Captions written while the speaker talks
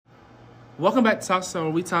Welcome back to Talk Show, where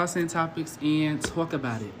we toss in topics and talk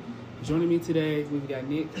about it. Joining me today, we've got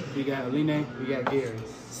Nick, we got Aline, we got Gary.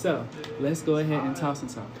 So, let's go ahead and toss and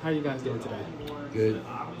talk. How are you guys doing today? Good.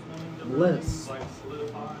 Blessed.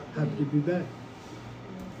 Happy to be back.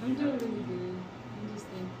 I'm doing really good. I'm just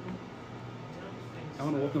thankful. I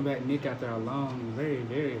want to welcome back Nick after a long, very,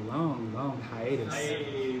 very long hiatus.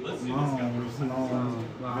 Long,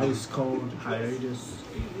 ice cold hiatus.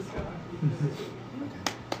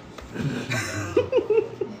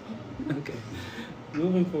 Okay.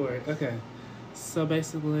 Moving forward. Okay. So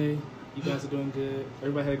basically, you guys are doing good.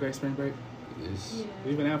 Everybody had a great spring break. It's, Yeah.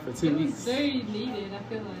 We've been out for 2 It weeks. was very needed, I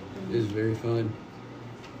feel like. For me. it's very fun.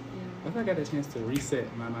 I think I got the chance to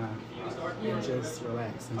reset my mind and just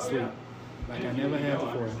relax and sleep like I never had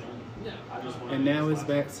before. And now it's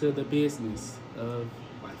back to the business of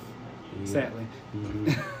life, sadly.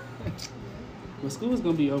 Mm-hmm. But school is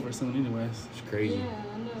going to be over soon anyways. It's crazy. Yeah,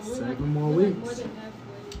 I know. We're 7 more we're weeks. More than halfway.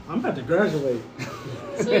 I'm about to graduate.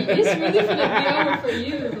 So it's really gonna be over for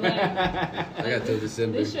you. Like, I got till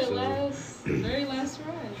December. this your So very last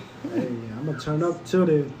ride. Hey, I'm gonna turn up till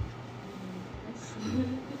then.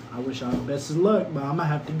 I wish y'all the best of luck, but I'm gonna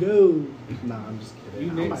have to go. Nah, I'm just kidding.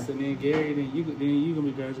 You next, and then Gary, then you going to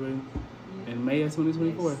be graduating in May of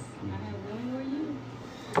 2024. I have 1 more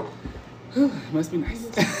year. Must be nice.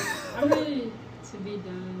 I'm ready to be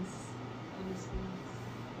done. Honestly.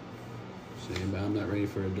 same, but I'm not ready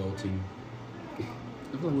for adulting. I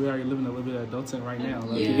feel like we're already living a little bit of adulting right now.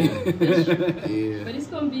 Yeah, that's true. Yeah. But it's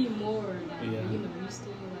gonna be more. Like, Yeah. you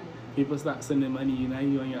still like. People stop sending money, you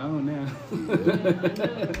on your own now. Yeah, I know.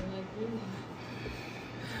 Like really.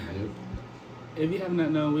 Yep. If you have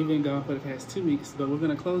not known, we've been gone for the past 2 weeks, but we're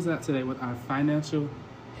going to close out today with our financial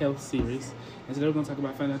health series. And today we're going to talk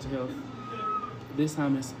about financial health. This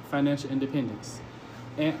time it's financial independence.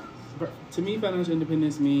 And to me, financial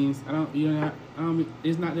independence means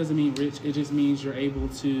doesn't mean rich. It just means you're able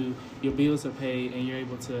to, your bills are paid and you're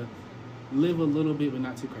able to live a little bit, but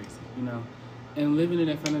not too crazy, And living in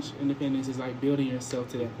that financial independence is like building yourself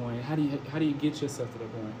to that point. How do you get yourself to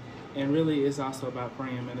that point? And really, it's also about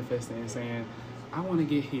praying, manifesting, and saying, I want to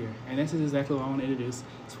get here. And that's exactly what I want to introduce.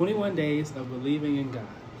 21 days of believing in God.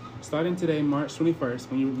 Starting today, March 21st.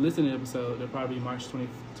 When you listen to the episode, it'll probably be March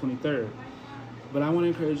 23rd. But I want to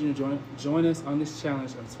encourage you to join us on this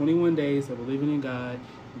challenge of 21 days of believing in God,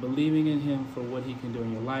 believing in Him for what He can do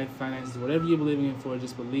in your life, finances, whatever you're believing in for,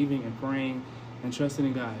 just believing and praying and trusting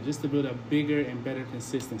in God, just to build a bigger and better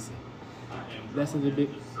consistency. That's what the big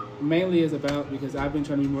mainly is about, because I've been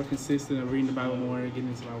trying to be more consistent of reading the Bible more, getting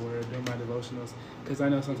into my word, doing my devotionals, because I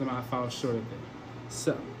know sometimes I fall short of that.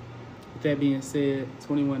 So, with that being said,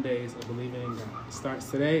 21 days of believing in God. It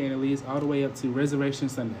starts today and it leads all the way up to Resurrection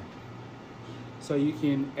Sunday. So you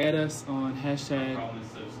can add us on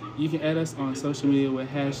social media with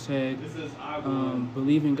hashtag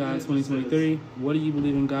Believe in God 2023. What do you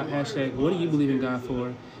believe in God? Hashtag what do you believe in God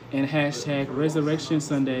for? And hashtag Resurrection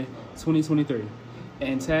Sunday 2023.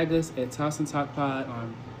 And tag us at Toss and Talk Pod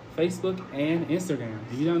on Facebook and Instagram.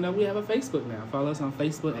 If you don't know, we have a Facebook now. Follow us on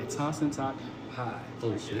Facebook at Toss and Talk Pod.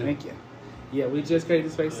 Oh, shit. Thank you. Yeah, we just created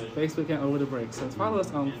this Facebook account over the break. So follow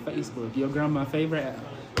us on Facebook. Your grandma's favorite app,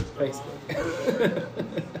 Facebook.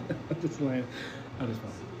 I'm just playing.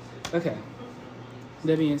 Okay.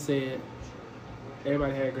 That being said,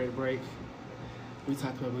 everybody had a great break. We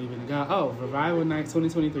talked about believing in God. Oh, Revival Night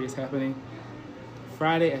 2023 is happening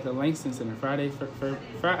Friday at the Langston Center. Friday,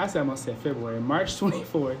 I almost said February. March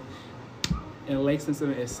 24th in Langston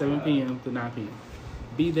Center at 7 p.m. to 9 p.m.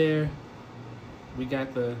 Be there. We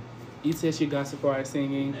got the ETSU Gospel Choir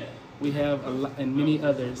singing. We have and many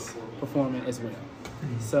others performing as well.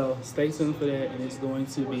 So stay tuned for that, and it's going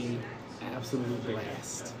to be absolute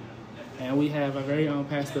blast. And we have our very own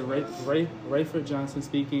Pastor Rayford Johnson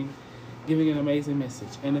speaking, giving an amazing message.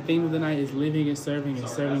 And the theme of the night is living is serving and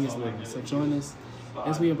serving is living. So join us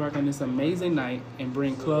as we embark on this amazing night and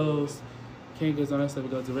bring clothes, canned goods, on us that will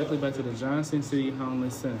go directly back to the Johnson City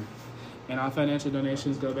Homeless Center. And our financial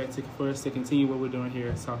donations go back for us to continue what we're doing here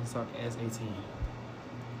at Talk and Talk as a team.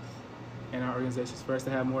 And our organization's for us to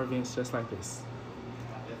have more events just like this.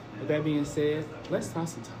 With that being said, let's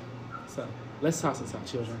toss and talk. So, let's toss and talk,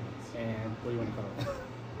 children. And what do you want to call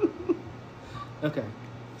it? Okay,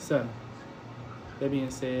 so, that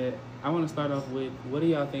being said, I want to start off with, what do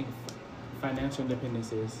y'all think financial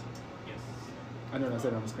independence is? I know that's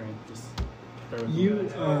it on the screen. Just bear with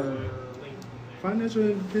me. Financial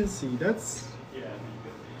independence, that's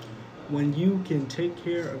when you can take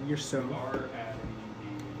care of yourself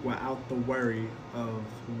without the worry of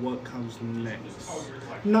what comes next.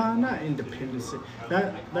 Nah, not independency.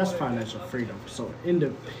 That's financial freedom. So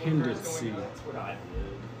independency.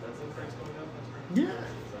 Yeah.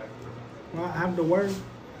 Well, I have to worry.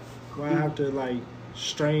 Well, I have to like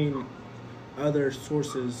strain other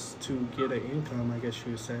sources to get an income, I guess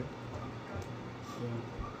you would say.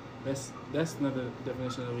 Yeah. That's another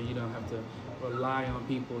definition of it. You don't have to rely on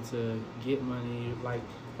people to get money. Like,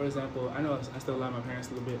 for example, I know I still rely on my parents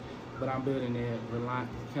a little bit, but I'm building it,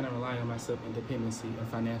 kind of relying on myself independency and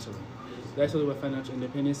financially. That's really what financial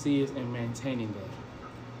independency is, and maintaining that.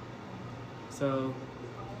 So,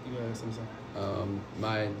 you got something?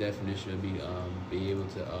 My definition would be able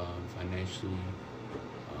to financially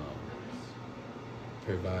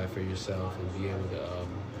provide for yourself and be able to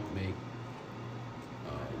make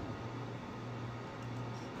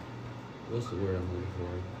what's the word I'm looking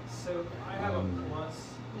for? So I have a plus,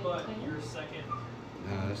 but your second.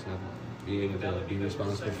 Nah, that's not. Be able to be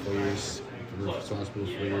responsible for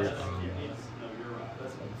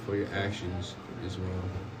your actions as well.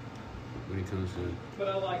 When it comes to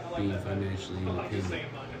being financially independent,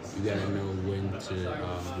 you gotta know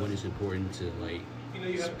when it's important to like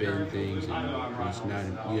spend things and what's not.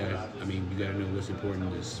 You gotta know what's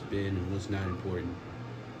important to spend and what's not important.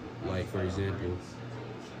 Like for example,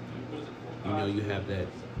 you have that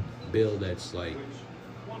bill that's like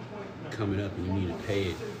coming up and you need to pay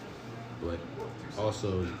it, but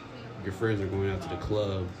also your friends are going out to the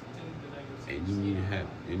club and you need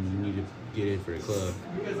to get in for the club.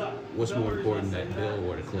 What's more important, that bill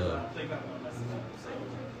or the club?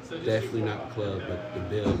 Definitely not the club, but the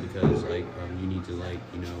bill, because like you need to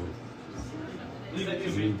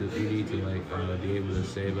be able to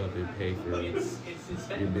save up and pay for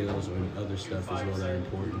your bills when other stuff is what are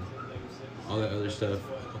important. All that other stuff,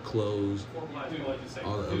 clothes,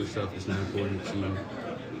 all the other stuff is not important to you.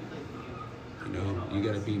 You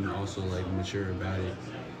gotta be also like mature about it.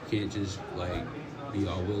 You can't just like be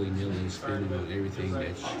all willy-nilly spending on everything that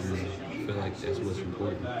you feel like that's what's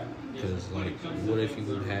important. Because like, what if you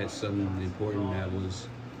had something important that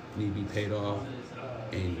need to be paid off,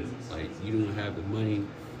 and like you don't have the money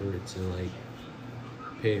for it to like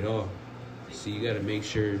pay it off? So you gotta make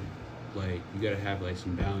sure like you gotta have like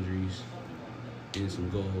some boundaries and some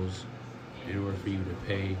goals in order for you to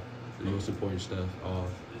pay the most important stuff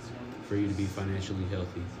off, for you to be financially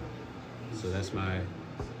healthy. So that's my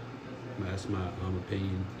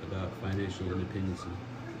opinion about financial independence.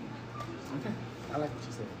 Okay, I like what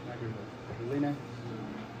you said. I agree with it. Lena?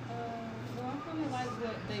 Well, I kind of like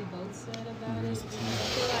what they both said about it. I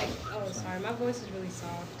feel like, sorry, my voice is really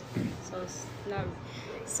soft, so it's not.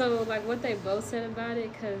 So, like what they both said about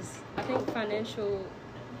it, because I think financial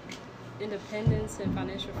independence and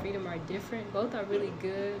financial freedom are different. Both are really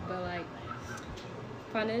good, but like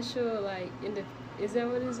financial, like is that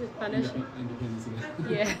what is it? Financial independence.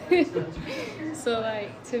 Yeah. So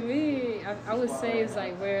like to me, I would say it's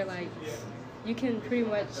like where like you can pretty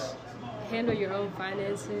much handle your own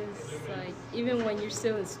finances. Like even when you're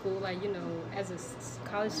still in school, like as a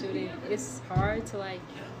college student, it's hard to like.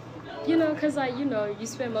 Because, like, you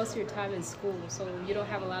spend most of your time in school, so you don't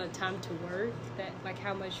have a lot of time to work,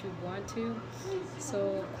 how much you want to.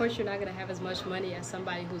 So, of course, you're not going to have as much money as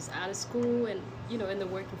somebody who's out of school and, in the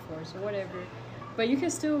working force or whatever. But you can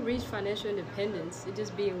still reach financial independence. It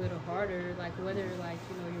just be a little harder, like, whether, like,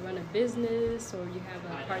 you run a business or you have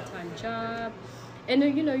a part-time job. And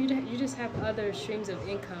then, you just have other streams of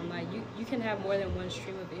income. Like, you can have more than one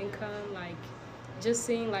stream of income, like, just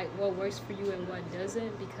seeing like what works for you and what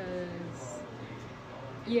doesn't, because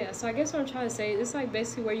so I guess what I'm trying to say, it's like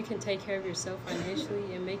basically where you can take care of yourself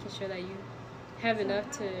financially and making sure that you have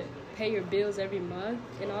enough to pay your bills every month,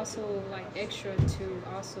 and also like extra to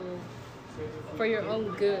also for your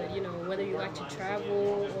own good, whether you like to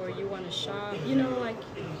travel or you want to shop, like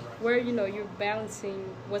where you're balancing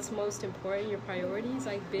what's most important, your priorities,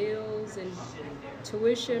 like bills and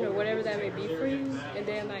tuition or whatever that may be for you, and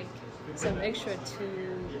then like some extra to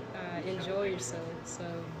enjoy yourself. So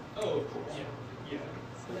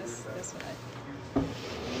that's what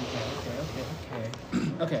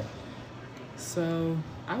Okay. So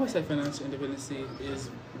I would say financial independence is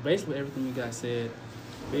basically everything you guys said.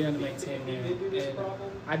 Being able to maintain it. And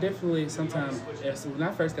I definitely sometimes, when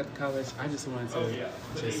I first got to college, I just wanted to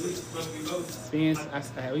just spend.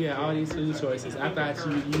 We had all these food choices. After I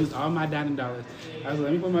used all my dining dollars, I was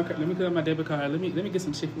like, let me put up my debit card. Let me get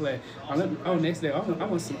some Chick-fil-A. Next day, I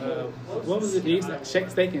want some. What was it?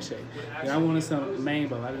 Steak and Shake. I wanted some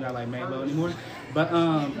mango. I do not like mango anymore. But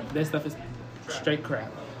that stuff is straight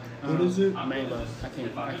crap. What is it? Mango. I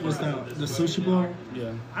can't. What's that? The sushi bar?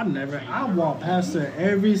 Yeah. I walk past there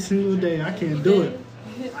every single day. I can't do it.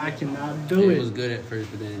 I cannot do It it. was good at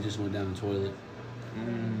first, but then it just went down the toilet.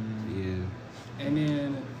 Yeah. And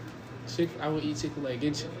then I would eat Chick-fil-A,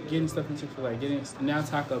 getting stuff from Chick-fil-A, now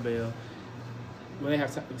Taco Bell. Well, they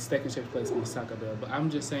have steak and chicken place in Taco Bell, but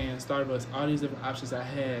I'm just saying Starbucks, all these different options I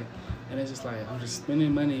had, and it's just like I'm just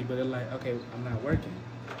spending money, but it's like, okay, I'm not working.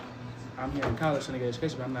 I'm here in college trying to get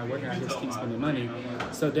education, but I'm not working. I just keep spending money.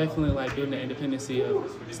 So definitely like building the independency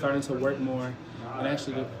of starting to work more, and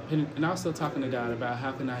actually, and also talking to God about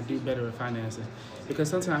how can I do better with finances, because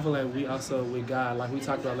sometimes I feel like we also with God, like we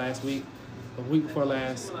talked about last week. A week before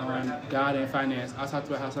last on God and finance, I talked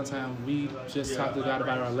about how sometimes we just talk to God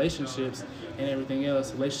about our relationships and everything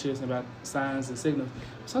else, relationships and about signs and signals.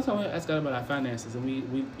 Sometimes we ask God about our finances, and we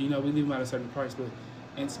leave Him out of certain parts, but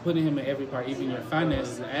and putting Him in every part, even your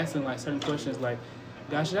finances, and asking like certain questions like,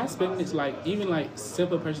 God, should I spend this? Like even like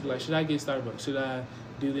simple questions like, should I get Starbucks? Should I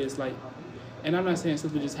do this? Like, and I'm not saying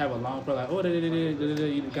simply just have a long prayer like, oh,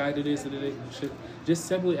 God do this, just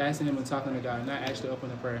simply asking Him and talking to God, not actually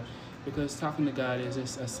opening a prayer. Because talking to God is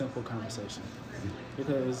just a simple conversation.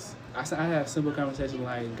 Because I have simple conversations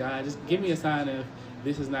like, God, just give me a sign of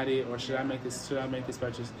this is not it, or should I make this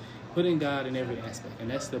purchase? Putting God in every aspect. And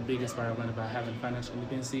that's the biggest part I learned about having financial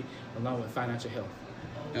independence along with financial health.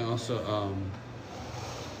 And also,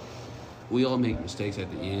 we all make mistakes at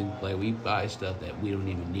the end. Like, we buy stuff that we don't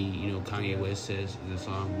even need. You know, Kanye West says in the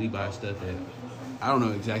song, we buy stuff that, I don't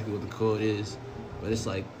know exactly what the code is, but it's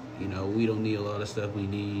like, you know, we don't need a lot of stuff we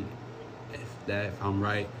need. If I'm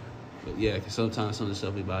right, but yeah, because sometimes some of the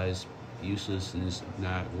stuff we buy is useless and it's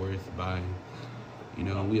not worth buying. You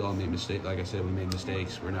know, we all make mistakes. Like I said, we make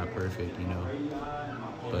mistakes. We're not perfect, you know,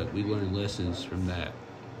 but we learn lessons from that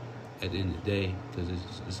at the end of the day. Because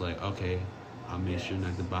it's like, okay, I'll make sure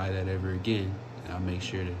not to buy that ever again, and I'll make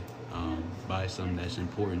sure to buy something that's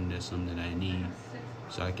important, that's something that I need,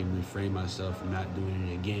 so I can refrain myself from not doing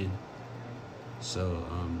it again. So,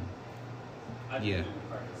 yeah.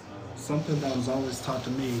 Something that was always taught to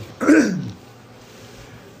me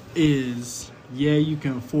is, yeah, you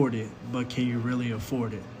can afford it, but can you really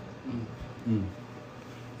afford it?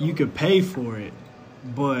 You could pay for it,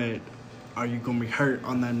 but are you going to be hurt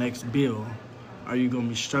on that next bill? Are you going to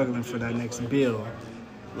be struggling for that next bill?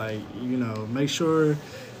 Like, you know, make sure,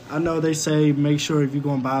 I know they say make sure if you're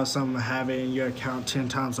going to buy something, have it in your account 10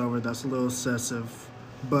 times over. That's a little excessive.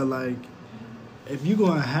 But, like, if you're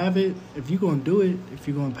going to have it, if you're going to do it, if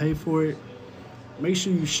you're going to pay for it, make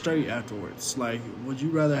sure you're straight afterwards. Like, would you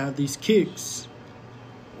rather have these kicks,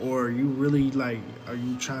 or you really, like, are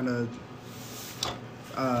you trying to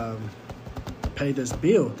pay this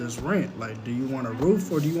bill, this rent? Like, do you want a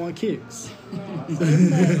roof or do you want kicks?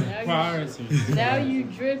 Now you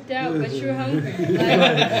dripped out, but you're hungry.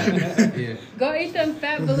 Like, go eat them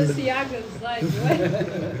fat Balenciagas. Like,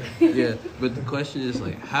 what? Yeah, but the question is,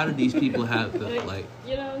 like, how do these people have the, like,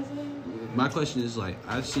 you know what I'm saying? My question is, like,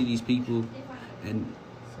 I see these people, and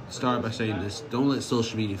start by saying this, don't let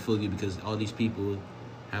social media fool you, because all these people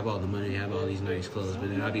have all the money, have all these nice clothes, but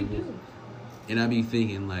then I be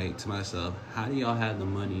thinking, like, to myself, how do y'all have the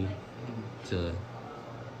money to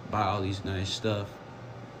buy all these nice stuff?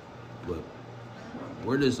 But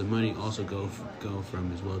where does the money also go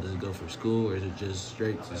from as well? Does it go for school, or is it just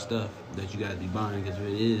straight to stuff that you got to be buying? Because if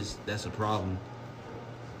it is, that's a problem.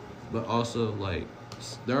 But also, like,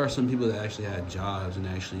 there are some people that actually have jobs and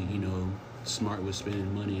actually, you know, smart with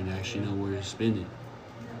spending money and actually know where to spend it.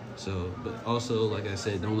 So, but also, like I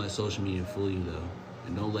said, don't let social media fool you, though.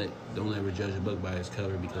 And don't ever judge a book by its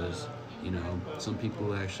cover, because, you know, some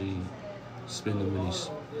people actually spend the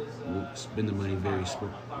money very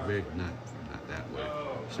not that way.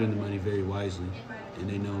 Spend the money very wisely, and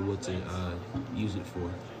they know what to use it for.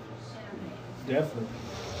 Definitely.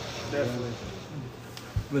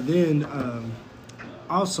 But then,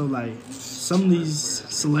 also, like, some of these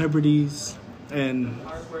celebrities and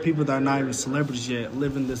people that are not even celebrities yet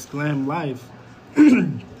living this glam life,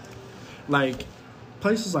 like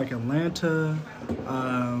places like Atlanta,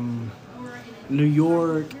 New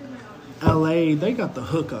York, LA, they got the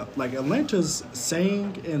hookup. Like, Atlanta's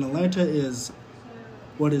saying, and Atlanta is,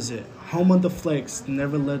 what is it? Home of the flex.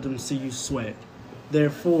 Never let them see you sweat.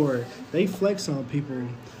 Therefore, they flex on people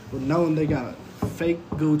with knowing they got fake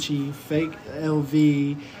Gucci, fake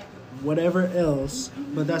LV, whatever else.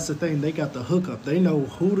 But that's the thing. They got the hookup. They know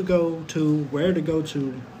who to go to, where to go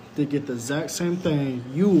to get the exact same thing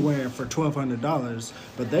you were wearing for $1,200,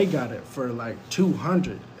 but they got it for like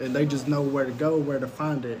 $200, and they just know where to go, where to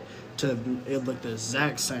find it, to it look the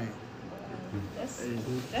exact same. That's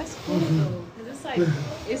cool though, 'cause it's like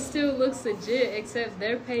it still looks legit, except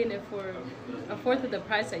they're paying it for a fourth of the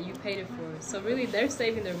price that you paid it for. So really, they're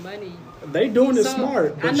saving their money. They doing it So,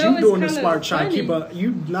 smart, I but know you it's doing the kinda smart trying to keep funny. up.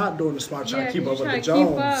 You not doing the smart trying to keep up with the Keep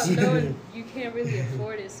Jones. up, knowing you can't really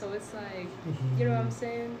afford it. So it's like, you know what I'm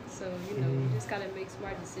saying? So you just gotta make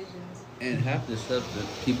smart decisions. And half the stuff that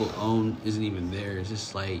people own isn't even theirs.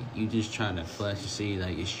 It's like you just trying to flash to see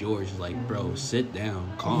like it's yours. It's like, bro, sit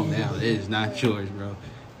down, calm down. It is not yours, bro.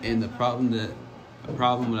 And the problem that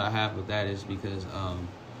I have with that is because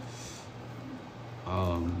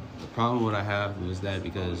the problem what I have is that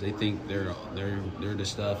because they think they're the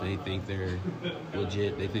stuff and they think they're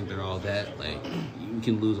legit. They think they're all that. Like you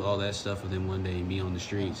can lose all that stuff within one day and be on the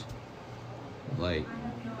streets. Like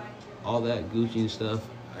all that Gucci and stuff.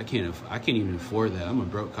 I can't even afford that. I'm a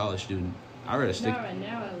broke college student. I rather stick. Not right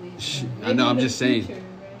now, at least. I know. I'm just saying. Future, right?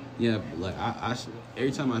 Yeah, like I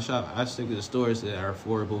every time I shop, I stick to the stores that are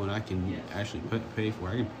affordable and I can actually pay for.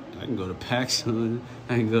 I can go to PacSun.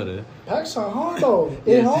 I can go to. PacSun hard though.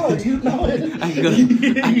 It's hard. You know it. I can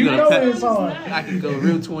go to it's hard. I can go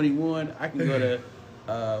Real 21. I can go to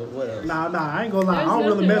what else? Nah, I ain't gonna lie. There's I don't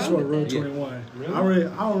really nothing mess wrong with Real with 21. Really?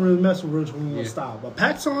 I don't really mess with Real 21 Yeah. style. But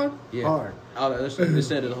PacSun, Yeah. hard. All that other stuff.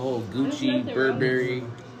 Instead of the whole Gucci, nothing wrong with Burberry,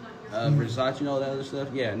 Versace, and all that other stuff.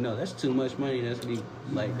 Yeah, no, that's too much money. That's be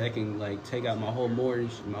like that can like take out my whole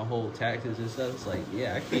mortgage, my whole taxes and stuff. It's like,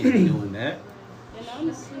 yeah, I can't be doing that. And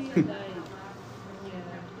honestly, like,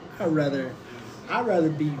 yeah. I'd rather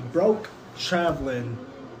be broke traveling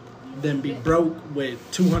than be broke with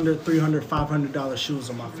 $200, $300, $500 shoes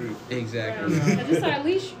on my feet. Exactly. Right. Just like, at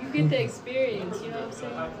least you get the experience, you know what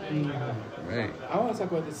I'm saying? Like, Right. I want to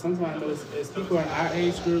talk about this. Sometimes I notice is people in our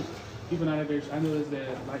age group, people in our age, I notice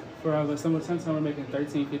that like for us, sometimes we're making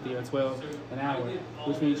 $13.50 or $12 an hour,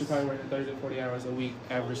 which means you're probably working 30 to 40 hours a week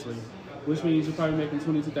averagely, which means you're probably making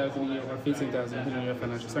 $22,000 a year or $15,000 depending on your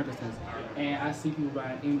financial circumstances. And I see people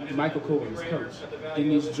buying Michael Kors, Coach, getting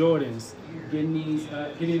these Jordans, getting these,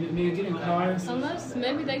 getting cars. unless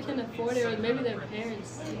maybe they can afford it, or maybe their parents,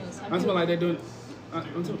 some I'm talking people- like they're doing.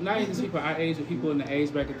 Not even just people our age, but people in the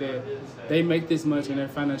age bracket that they make this much and they're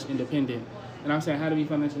financially independent. And I'm saying how to be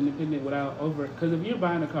financially independent without because if you're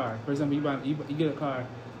buying a car, for example, you get a car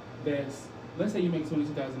that's, let's say you make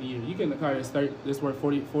 $22,000 a year, you get in a car that's worth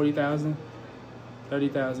 $40,000,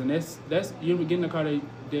 $30,000. That's you're getting a car that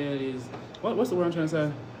is what's the word I'm trying to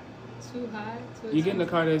say? too high. You're getting a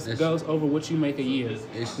car that goes over what you make a year,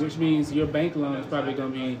 which means your bank loan is probably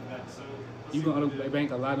going to be. You're going to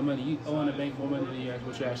bank a lot of money. You owe on the bank more money than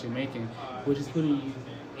what you're actually making, which is putting you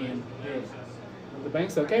in debt. The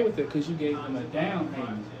bank's okay with it because you gave them a down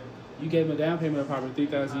payment. You gave them a down payment of probably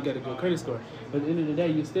 $3,000. You got a good credit score. But at the end of the day,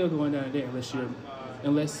 you're still going down in debt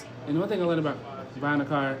unless. And one thing I learned about buying a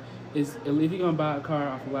car is if you're going to buy a car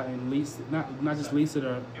off a lot and lease, not just lease it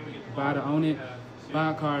or buy to own it,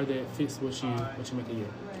 buy a car that fits what you make a year.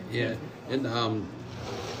 Yeah, and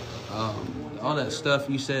all that stuff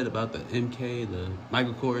you said about the MK, the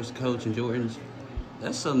Michael Kors, Coach, and Jordans,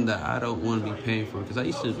 that's something that I don't want to be paying for because I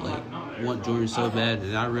used to like want Jordans so bad,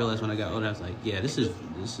 and I realized when I got older, I was like, yeah, this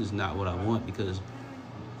is not what I want because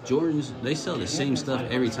Jordans, they sell the same stuff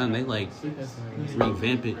every time. They like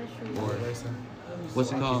revamp it or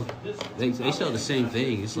what's it called? They sell the same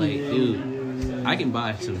thing. It's like, dude, I can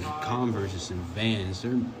buy some Converse and some Vans.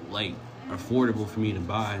 They're like affordable for me to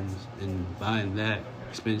buy, and buying that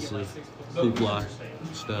expensive hoopla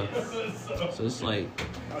stuff. So it's like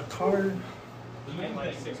A car,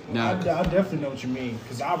 now. I definitely know what you mean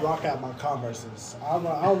because I rock out my Converses. I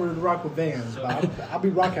don't really rock with Vans, but I be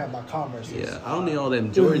rocking out my Converses. Yeah, I don't need all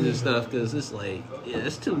them Jordans and stuff because it's like, yeah,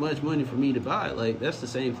 it's too much money for me to buy. Like, that's the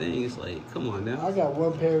same thing. It's like, come on now. I got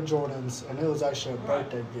one pair of Jordans, and it was actually a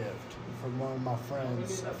birthday gift from one of my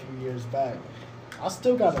friends a few years back. I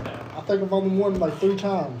still got it. I think I've only worn them like 3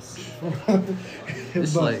 times.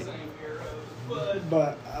 It's like,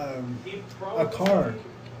 But a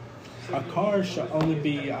car should only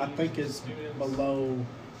be, I think, is below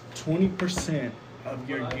 20% of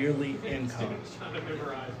your yearly income,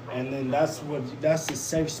 and then that's the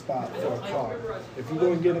safe spot for a car. If you're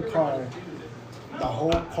going to get a car, the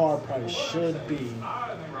whole car price should be.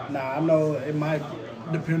 Now I know it might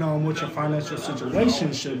depend on what your financial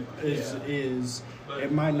situation is.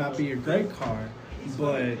 It might not be a great car,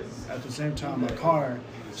 but at the same time, a car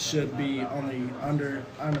should be only under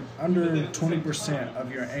 20%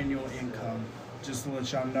 of your annual income. Just to let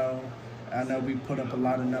y'all know. I know we put up a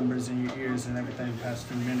lot of numbers in your ears and everything past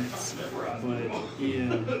few minutes, but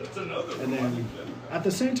yeah. And then at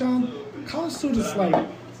the same time, college students like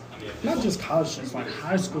not just college students, like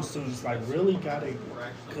high school students, like really got it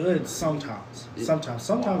good sometimes.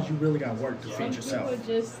 Sometimes you really got to work to feed yourself. People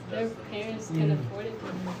just, their parents can afford it.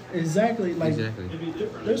 Exactly. Like,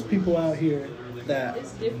 there's people out here that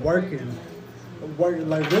like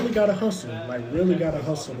really gotta hustle,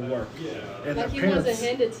 to work. And Like their he wasn't parents,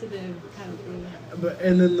 handed to them kind of thing.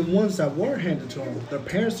 and then the ones that were handed to them, their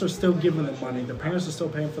parents are still giving them money. The parents are still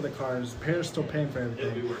paying for the cars. Parents still paying for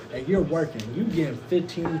everything. And you're working. You getting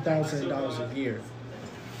 $15,000 a year.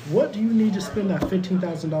 What do you need to spend that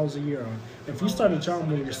 $15,000 a year on? If you start a job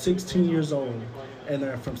when you're 16 years old, and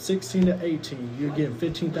then from 16 to 18, you're getting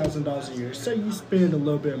 $15,000 a year. Say you spend a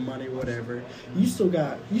little bit of money, whatever. You should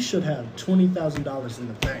have $20,000 in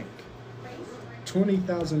the bank.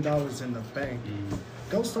 $20,000 in the bank.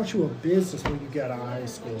 Go start you a business when you get out of high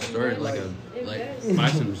school. Start buy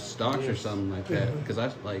some stocks or something like that. Because I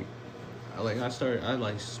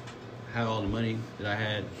had all the money that I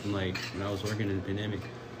had from when I was working in the pandemic.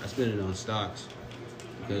 I spent it on stocks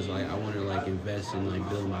because I want to invest in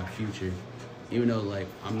build my future. Even though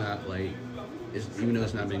I'm not even though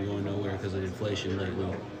it's not been going nowhere because of inflation lately,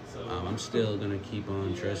 I'm still gonna keep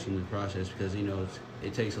on trusting the process because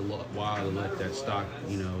it takes a while to let that stock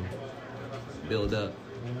build up.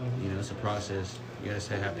 It's a process. You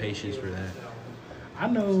gotta have patience for that. I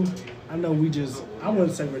know I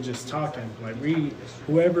wouldn't say we're just talking.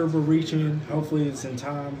 Whoever we're reaching, hopefully it's in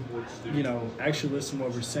time, actually listen to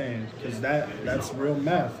what we're saying. Because that's real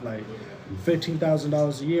math.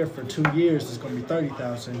 $15,000 a year for 2 years is going to be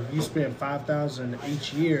 $30,000. You spend $5,000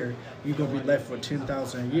 each year, you're going to be left with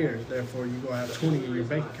 $10,000 a year. Therefore, you're going to have $20 in your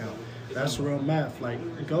bank account. That's real math.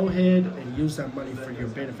 Go ahead and use that money for your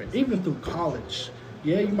benefit. Even through college.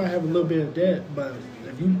 Yeah, you might have a little bit of debt, but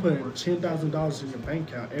if you put $10,000 in your bank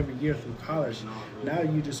account every year through college, now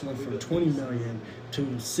you just went from $20 million to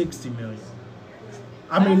 $60 million.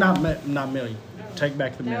 I mean, not million. Take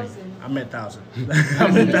back the million. I meant thousand. I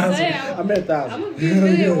meant thousand. I'm gonna be a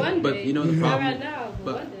million one day. But the problem. Not right now,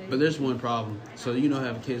 but one day. But there's one problem. So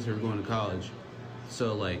have kids who are going to college.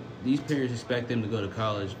 So these parents expect them to go to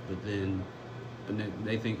college, but then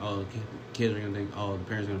they think, oh, kids are gonna think, oh, the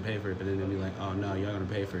parents are gonna pay for it, but then they'll be like, oh no, y'all gonna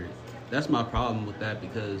pay for it. That's my problem with that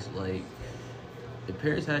because if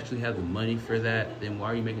parents actually have the money for that, then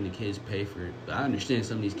why are you making the kids pay for it? But I understand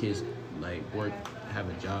some of these kids work, have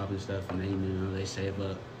a job and stuff, and they save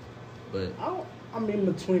up. But I'm in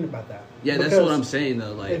between about that. Yeah, that's what I'm saying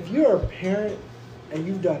though. If you're a parent and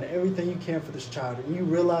you've done everything you can for this child, and you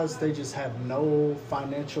realize they just have no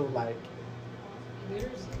financial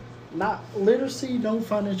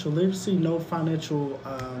no financial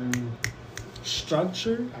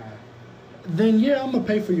structure, then yeah, I'm gonna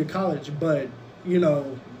pay for your college. But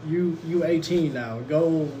you 18 now.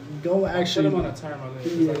 Go actually. Put them on a term on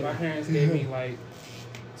this. Yeah. My parents gave me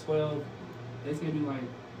 12. They gave me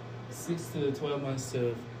 6 to 12 months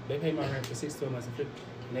to. They paid my rent for 6 to 12 months, and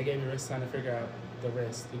they gave me the rest of time to figure out the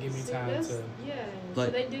rest. To give me time to. Yeah. So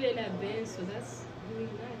they did it in advance, so that's really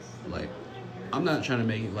nice. I'm not trying to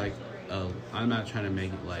make it I'm not trying to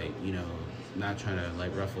make it not trying to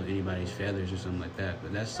ruffle anybody's feathers or something like that.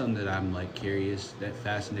 But that's something that I'm curious. That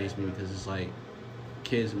fascinates me because it's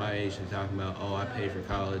kids my age are talking about, oh, I paid for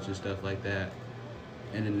college and stuff like that,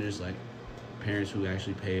 and then there's parents who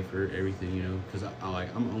actually pay for everything, because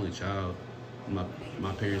I'm an only child. My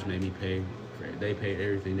parents made me pay for it. They paid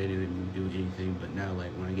everything. They didn't even do anything. But now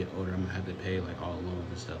when I get older, I'm gonna have to pay all loans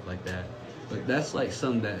and stuff like that. But that's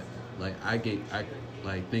something that I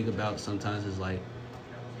think about sometimes is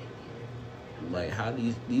how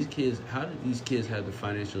do these kids have the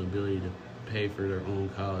financial ability to pay for their own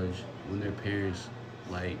college when their parents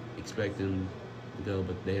expect them to go,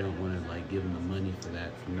 but they don't want to give them the money for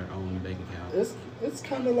that from their own bank account. It's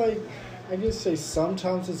kind of I guess say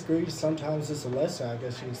sometimes it's greedy, sometimes it's a lesson. I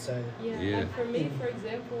guess you could say. Yeah. For me, for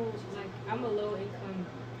example, I'm a low income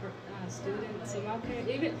student, so my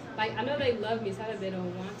parents I know they love me, so they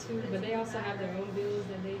don't want to, but they also have their own bills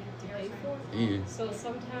that they have to pay for. Yeah. So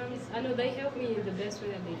sometimes I know they help me in the best way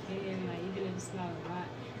that they can, even if it's not a lot.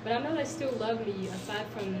 But I know they still love me aside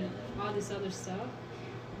from all this other stuff.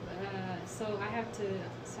 So I have to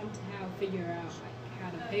somehow figure out how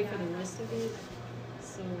to pay for the rest of it.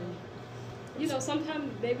 So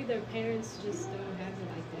sometimes maybe their parents just don't have it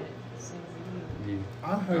like that. So I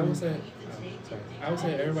would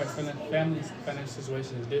say everybody's family's financial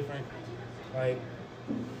situation is different.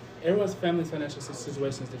 Everyone's family's financial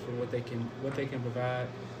situation is different. What they can provide.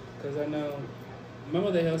 Because I know my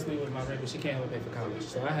mother helps me with my rent, but she can't help me pay for college,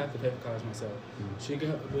 so I have to pay for college myself. She can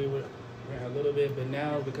help me with rent a little bit, but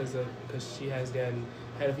now because she has had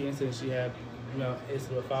a few incidents, she had it's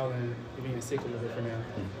falling, being sick a little bit for now.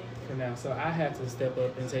 for now. So I had to step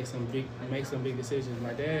up and make some big decisions.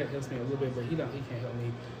 My dad helps me a little bit, but he can't help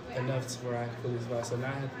me enough where I can fully survive. So now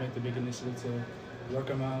I have to make the big initiative to work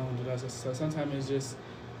on my own. Do that. So sometimes it's just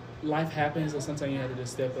life happens, or sometimes you have to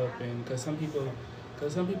just step up. And because some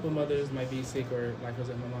people mothers might be sick, or like for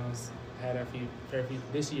example, my mom's had a few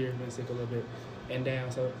this year been sick a little bit and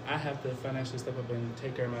down. So I have to financially step up and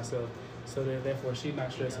take care of myself. So that therefore she's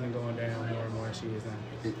not stressing and going down more and more as she is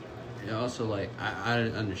now. And also, like, I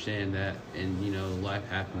understand that, and, you know, life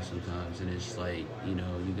happens sometimes, and it's like, you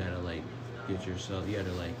know, you gotta, like, get yourself, you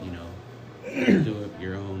gotta, like, you know, do it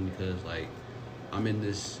your own, because, like, I'm in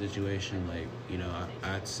this situation, like, you know,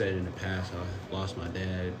 I said in the past, I lost my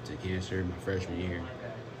dad to cancer my freshman year,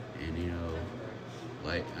 and, you know,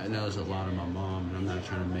 like, I know it's a lot on my mom, and I'm not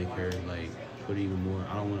trying to make her, like, I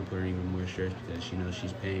don't want to put her even more stress, because, you know,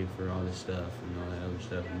 she's paying for all this stuff and all that other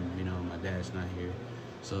stuff, and, you know, my dad's not here.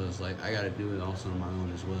 So it's like I gotta do it also on my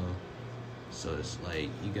own as well. So it's like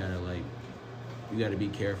you gotta be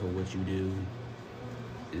careful what you do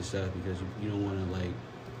and stuff, because you don't want to like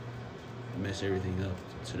mess everything up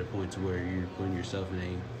to the point to where you're putting yourself in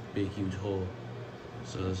a big huge hole.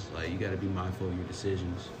 So it's like you gotta be mindful of your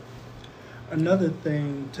decisions. Another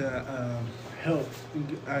thing to help,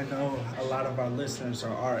 I know a lot of our listeners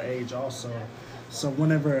are our age also. So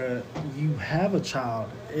whenever you have a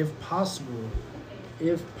child, if possible,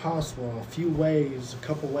 a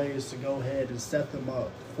couple ways to go ahead and set them up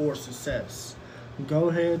for success. Go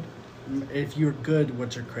ahead, if you're good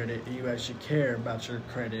with your credit, you actually care about your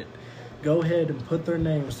credit, go ahead and put their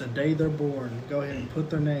names the day they're born. Go ahead and put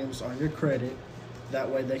their names on your credit. That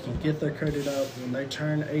way they can get their credit up. When they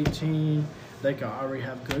turn 18, they can already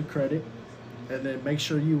have good credit. And then make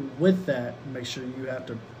sure you have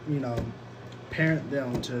to, you know, parent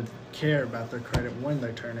them to care about their credit when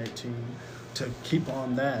they turn 18. To keep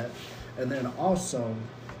on that. And then also,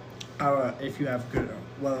 if you have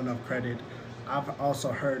well enough credit, I've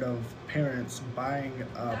also heard of parents buying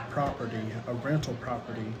a rental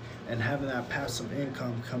property, and having that passive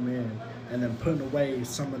income come in, and then putting away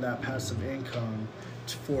some of that passive income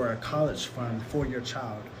for a college fund for your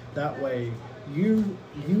child. That way, you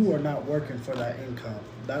are not working for that income.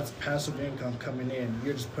 That's passive income coming in.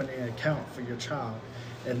 You're just putting in an account for your child.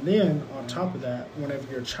 And then on top of that, whenever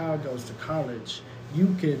your child goes to college,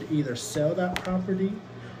 you could either sell that property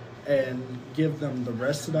and give them the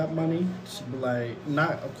rest of that money, like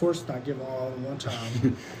not give them all in one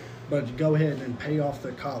time, but go ahead and pay off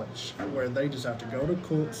their college, where they just have to go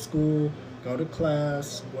to school, go to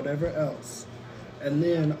class, whatever else. And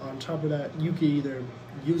then on top of that, you can either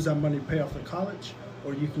use that money to pay off the college,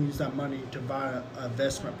 or you can use that money to buy an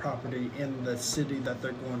investment property in the city that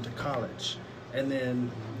they're going to college. And then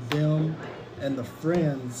them and the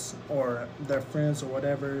friends, or their friends or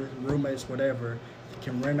whatever, roommates, whatever,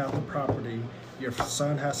 can rent out the property. Your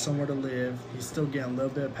son has somewhere to live. He's still getting a little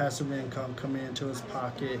bit of passive income coming into his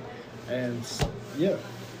pocket. And yeah.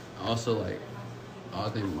 Also, like, I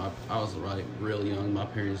was like real young. My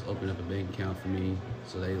parents opened up a bank account for me,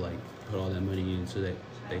 so they like put all that money in so that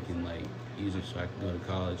they can like use it so I can go to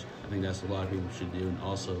college. I think that's what a lot of people should do. And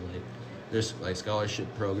also, like, there's like scholarship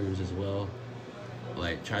programs as well.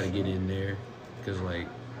 Like, try to get in there, because like,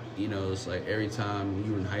 you know, it's like every time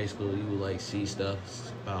you were in high school, you would like see stuff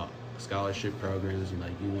about scholarship programs, and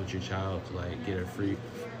like you want your child to like get a free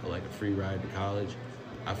ride to college.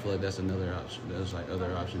 I feel like that's another option. There's like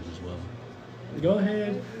other options as well. Go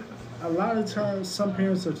ahead. A lot of times, some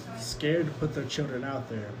parents are scared to put their children out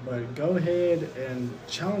there, but go ahead and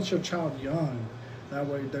challenge your child young. That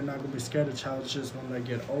way, they're not going to be scared of challenges when they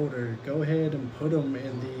get older. Go ahead and put them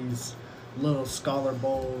in these little scholar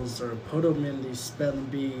bowls, or put them in these spelling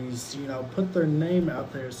bees. You know, put their name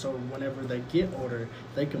out there, so whenever they get older,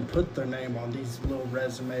 they can put their name on these little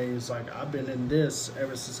resumes. Like, I've been in this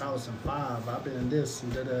ever since I was in 5. I've been in this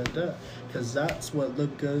and da-da-da. Because that's what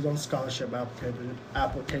looked good on scholarship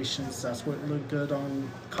applications. That's what looked good on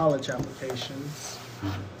college applications. I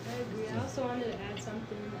agree. I also wanted to add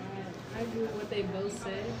something. I agree with what they both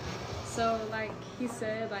said. So, like he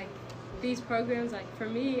said, like, these programs, like for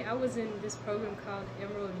me, I was in this program called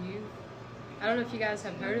Emerald Youth. I don't know if you guys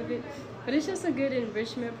have heard of it, but it's just a good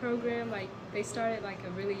enrichment program. Like, they start at like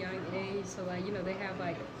a really young age, so like, you know, they have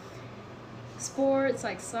like sports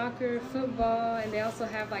like soccer, football, and they also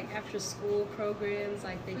have like after school programs.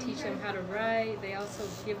 Like, they teach them how to write. They also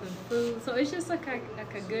give them food. So it's just like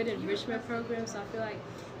a good enrichment program. So I feel like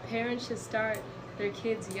parents should start their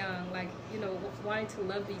kids young, like, you know, wanting to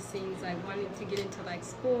love these things, like wanting to get into like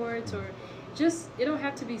sports, or just, it don't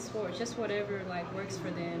have to be sports, just whatever like works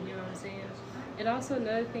for them, you know what I'm saying? And also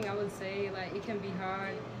another thing I would say, like, it can be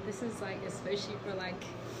hard. This is like especially for like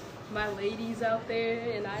my ladies out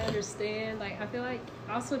there, and I understand. Like, I feel like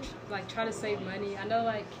also like try to save money. I know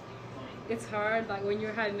like it's hard, like when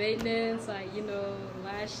you're high maintenance, like, you know,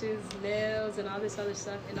 lashes, nails, and all this other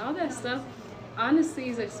stuff, and all that stuff honestly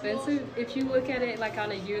is expensive if you look at it like on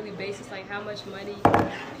a yearly basis, like how much money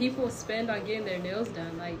people spend on getting their nails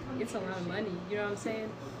done. Like, it's a lot of money, you know what I'm saying?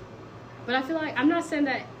 But I feel like, I'm not saying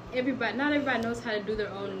that not everybody knows how to do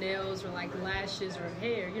their own nails or like lashes or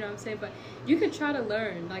hair, you know what I'm saying? But you could try to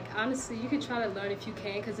learn. Like, honestly, you could try to learn if you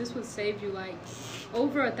can, because this would save you like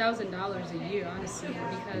over $1,000 a year, honestly,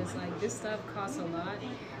 because like this stuff costs a lot.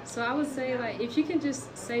 So I would say, like, if you can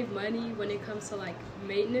just save money when it comes to like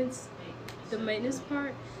maintenance, the maintenance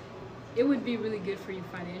part, it would be really good for you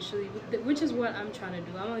financially, which is what I'm trying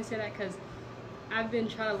to do. I only say that because I've been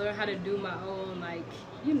trying to learn how to do my own, like,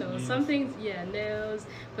 you know, some things, nails,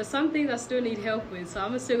 but some things I still need help with, so I'm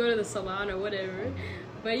gonna still go to the salon or whatever.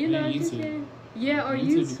 But you know, if you can, or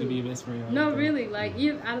YouTube could be a best friend. No, really, like,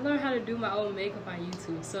 I learned how to do my own makeup on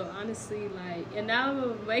YouTube. So honestly, like, and now I'm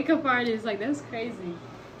a makeup artist. Like, that's crazy.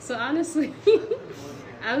 So honestly,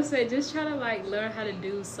 I would say just try to like learn how to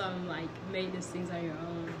do some like maintenance things on your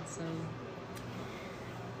own. So.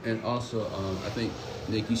 And also, I think,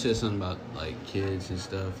 Nick, you said something about like kids and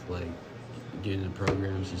stuff, like getting in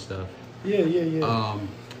programs and stuff. Yeah.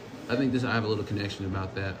 I think I have a little connection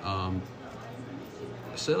about that.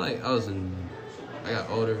 So like I got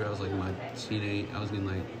older. I was like my teenage. I was getting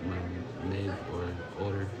like my mid or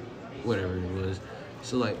older, whatever it was.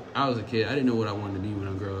 So like I was a kid. I didn't know what I wanted to be when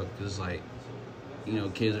I grow up, because like, you know,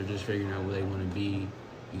 kids are just figuring out what they want to be.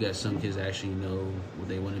 You got some kids that actually know what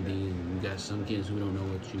they want to be, and you got some kids who don't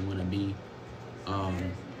know what you want to be.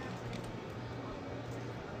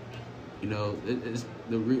 You know, it's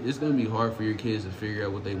going to be hard for your kids to figure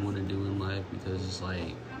out what they want to do in life, because it's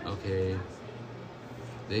like, okay,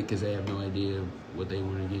 because they have no idea what they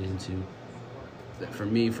want to get into. For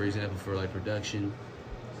me, for example, for like production,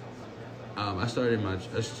 I started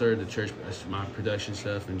the church, my production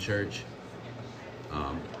stuff in church.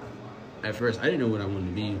 At first, I didn't know what I wanted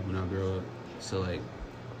to be when I grew up. So like,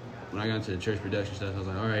 when I got into the church production stuff, I was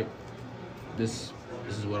like, all right, this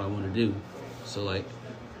is what I want to do. So like,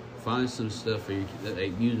 find some stuff for your,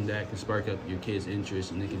 like, using that can spark up your kid's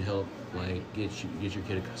interest, and it can help like get your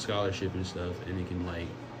kid a scholarship and stuff, and it can like,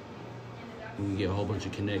 you can get a whole bunch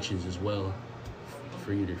of connections as well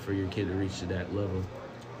for your kid to reach to that level.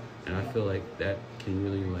 And I feel like that can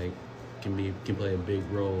really like can play a big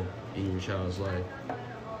role in your child's life.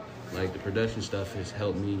 Like, the production stuff has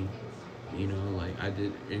helped me, you know, like I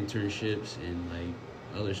did internships and like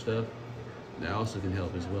other stuff that also can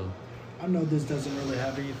help as well. I know this doesn't really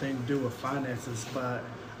have anything to do with finances, but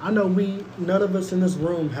I know none of us in this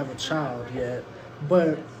room have a child yet,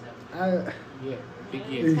 but big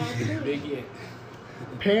yet.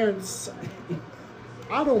 Parents,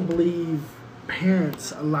 I don't believe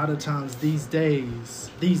parents a lot of times these days,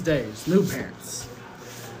 new parents,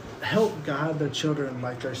 help guide their children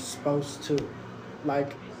like they're supposed to.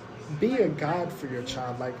 Like, be a guide for your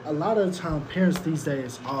child. Like, a lot of the time, parents these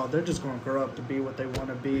days, they're just going to grow up to be what they want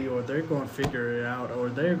to be, or they're going to figure it out, or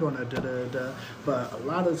they're going to da-da-da. But a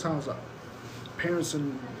lot of the times, parents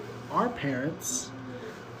and our parents,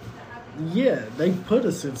 they put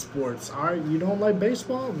us in sports. All right, you don't like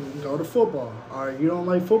baseball? Go to football. All right, you don't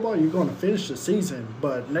like football? You're going to finish the season,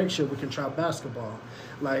 but next year we can try basketball.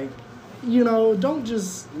 Like, you know, don't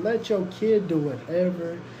just let your kid do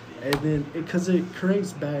whatever, and then because it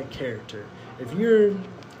creates bad character. If you're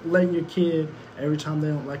letting your kid, every time they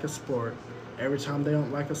don't like a sport, every time they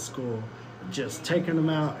don't like a school, just taking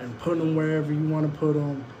them out and putting them wherever you want to put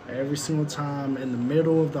them every single time in the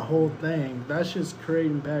middle of the whole thing, that's just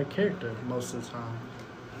creating bad character most of the time.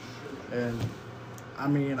 And I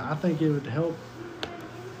mean, I think it would help,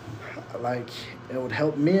 like, it would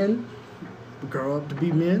help men grow up to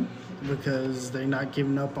be men, because they're not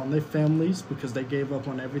giving up on their families because they gave up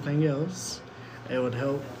on everything else. It would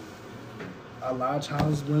help a lot of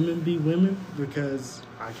times women be women, because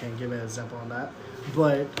I can't give an example on that,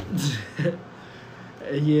 but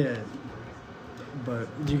yeah. But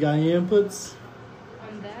you got any inputs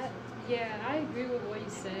on that? Yeah, I agree with what you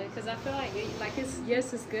said, because I feel like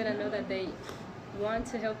it's good. I know that they want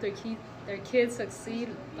to help their kids succeed,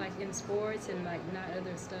 like in sports and like not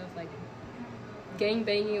other stuff like gang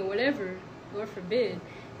banging or whatever, Lord forbid,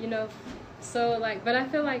 you know. So like, but I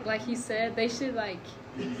feel like he said, they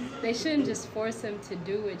shouldn't just force them to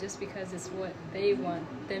do it just because it's what they want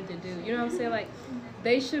them to do. You know what I'm saying? Like,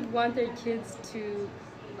 they should want their kids to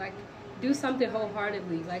like do something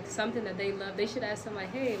wholeheartedly, like something that they love. They should ask them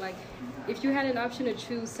like, hey, like, if you had an option to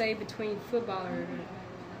choose, say, between football or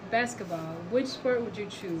basketball. Which sport would you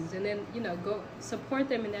choose? And then, go support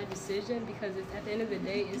them in that decision, because at the end of the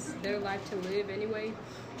day, it's their life to live anyway.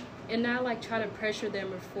 And not like try to pressure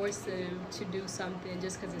them or force them to do something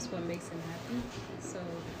just because it's what makes them happy. So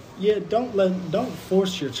Yeah, don't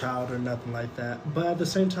force your child or nothing like that. But at the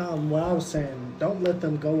same time, what I was saying, don't let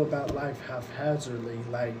them go about life haphazardly.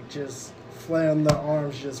 Like, just flail their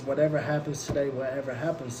arms, just whatever happens today, whatever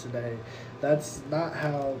happens today. That's not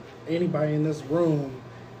how anybody in this room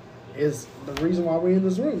is. The reason why we're in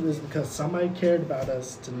this room is because somebody cared about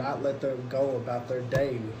us to not let them go about their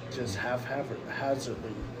day just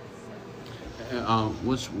haphazardly.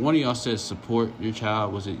 Which one of y'all said support your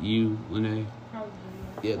child? Was it you, Lene? probably.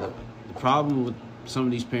 Yeah, the problem with some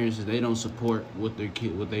of these parents is they don't support what their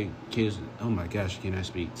kids. Oh my gosh, can I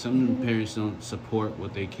speak? Some parents don't support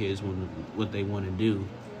what their kids what they want to do,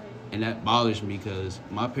 and that bothers me because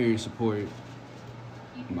my parents supported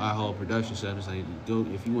my whole production stuff. It's like, go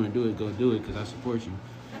if you want to do it, go do it because I support you.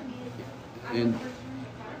 And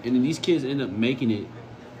then these kids end up making it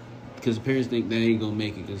because the parents think they ain't gonna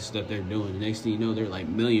make it because of stuff they're doing. The next thing you know, they're like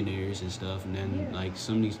millionaires and stuff. And then like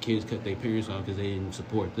some of these kids cut their parents off because they didn't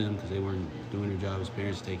support them because they weren't doing their job as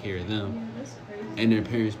parents to take care of them. And their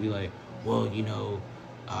parents be like, well, you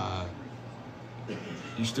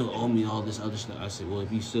still owe me all this other stuff. I said, well,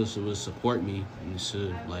 if you still would support me and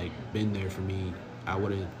should like been there for me, I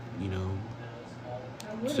would have,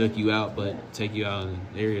 took you out, but take you out in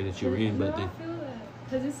the area that you were in. But then,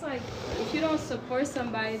 because it's like, if you don't support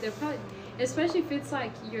somebody, they're probably, especially if it's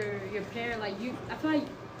like your parent, like I feel like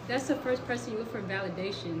that's the first person you look for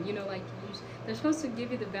validation. They're supposed to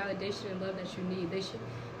give you the validation and love that you need.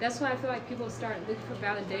 That's why I feel like people start looking for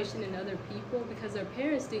validation in other people because their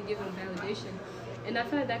parents didn't give them validation. And I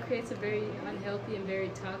feel like that creates a very unhealthy and very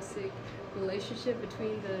toxic relationship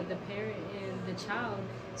between the parent and the child.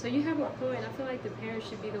 So you have a point. I feel like the parent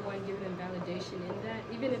should be the one giving them validation in that,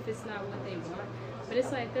 even if it's not what they want. But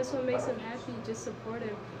it's like, that's what makes them happy. Just support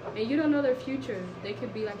them. And you don't know their future. They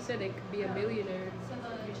could be, like I said, they could be a millionaire.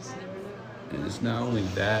 You just never know. and it's not only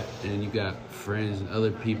that, and you got friends and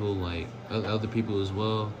other people other people as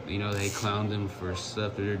well. They clown them for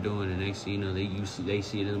stuff that they're doing, and next thing you know, they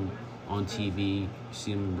see them on TV, you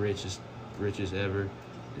see them rich as ever.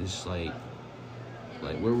 It's like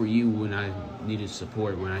where were you when I needed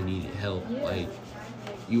support, when I needed help? Like,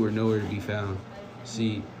 you were nowhere to be found.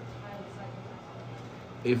 See,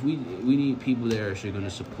 if we need people that are actually going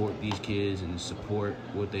to support these kids and support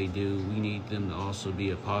what they do, we need them to also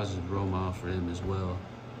be a positive role model for them as well.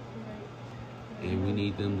 And we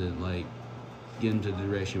need them to get them to the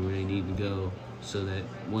direction where they need to go, so that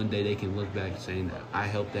one day they can look back saying that I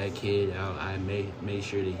helped that kid out, I made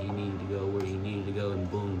sure that he needed to go where he needed to go, and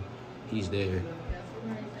boom, he's there.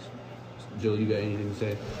 Joe, you got anything to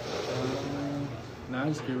say? No, I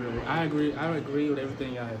just agree with it. I agree with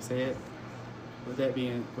everything y'all have said. With that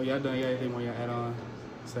being, well, y'all done, y'all anything more y'all add on,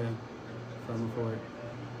 say, from moving forward?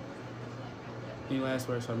 Any last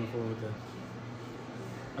words from moving forward with that?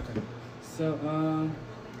 Okay. So,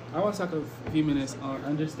 I want to talk a few minutes on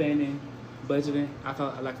understanding budgeting. I call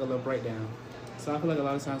it like a little breakdown. So I feel like a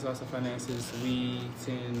lot of times also finances,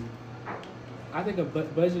 I think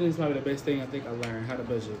budgeting is probably the best thing I think I learned, how to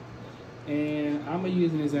budget. And I'm going to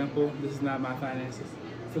use an example. This is not my finances.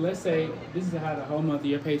 So let's say this is how the whole month of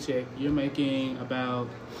your paycheck, you're making about,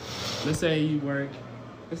 let's say you work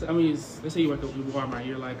at Walmart,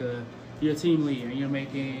 you're a team lead, and you're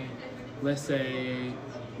making, let's say,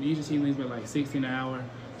 usually team leads make like $16 an hour.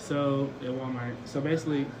 So at Walmart, so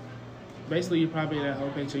basically you probably, that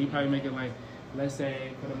whole paycheck, you probably making like, let's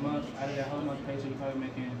say for the month, out of that whole month paycheck, you're probably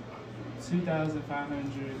making $2,500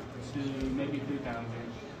 to maybe $3,200,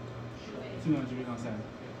 we're gonna say,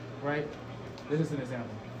 right? This is an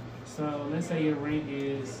example. So let's say your rent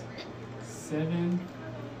is $789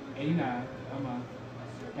 a month,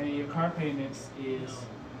 and then your car payments is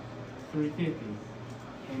 $350,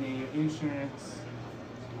 and then your insurance.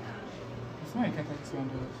 Somebody calculate this one,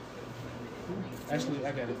 dude. Actually,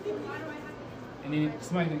 I got it. And then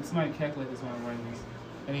somebody calculate this one, I'm writing this.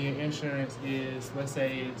 And then your insurance is, let's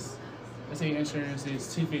say your insurance is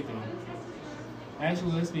 $250.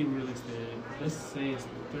 Actually, let's be realistic. Let's say it's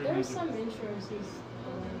 $300. There's some insurances.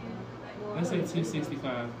 Let's say $265.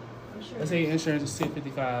 Sure. Let's say your insurance is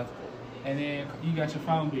 $255, and then you got your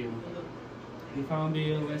phone bill. Your phone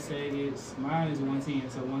bill, let's say mine is $110,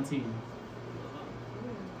 so $110.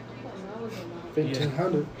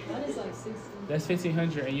 $1,500. That is like $60. That's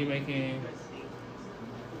 $1,500, and you're making.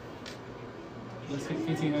 Let's hit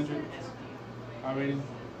 $1,500 already.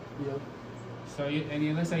 Yeah. So and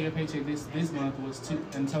then let's say your paycheck this month was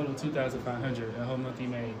in total $2,500. The whole month you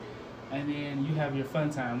made. and then you have your fun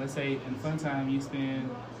time. Let's say in fun time you spend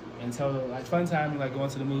in total, like fun time, like going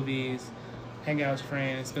to the movies, hanging out with your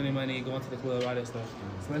friends, spending money, going to the club, all that stuff.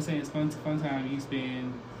 So let's say it's fun time you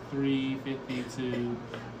spend $350 to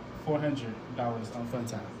 $400 on fun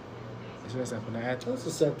time. That's acceptable. That's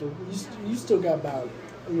acceptable. You still got about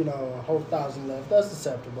a whole 1,000 left. That's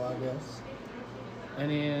acceptable, I guess.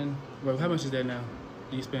 And then, well, how much is that now?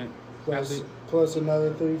 You spent plus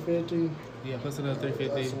another 350. Yeah, plus another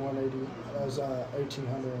 350. That's 180. That's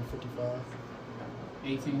 1,855.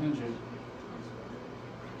 1,800.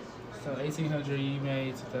 So 1,800 you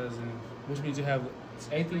made 2,000, which means you have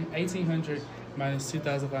 1,800 minus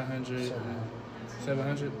 2,500.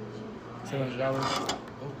 $700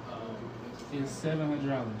 is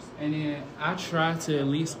 $700. And then I try to at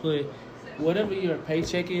least put whatever your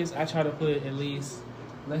paycheck is. I try to put at least.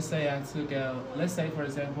 Let's say I took out. Let's say for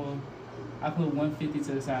example, I put $150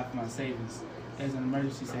 to the side for my savings as an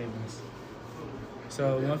emergency savings.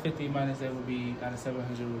 So 150 minus that would be out of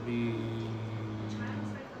 700 would be.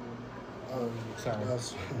 Sorry.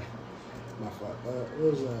 That's my fault.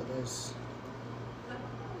 What is that?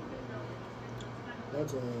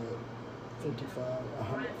 That's a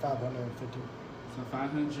 550. So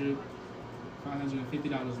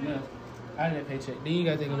 $550 left out of that paycheck. Then you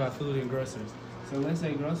gotta think about food and groceries. So let's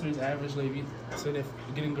say groceries averagely, so that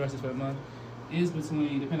getting groceries for the month is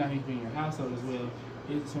between, depending on how you pay in your household as well,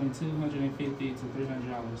 is between $250 to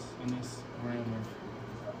 $300 in this realm of.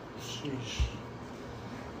 Sheesh.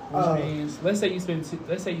 Which means, let's say you spend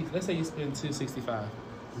 $265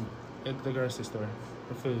 at the grocery store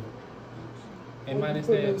for food, and minus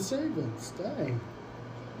put in that. savings. Dang.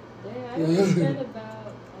 Yeah, I usually spend about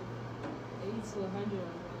like 80 to 100 on that.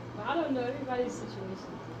 But I don't know everybody's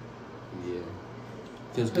situation. Yeah,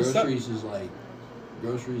 because groceries is like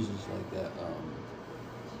that.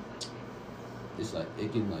 It's like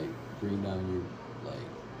it can like bring down your like.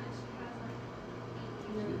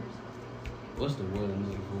 What's the word I'm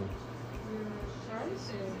looking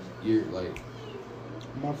for? Your like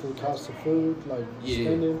monthly cost of food, like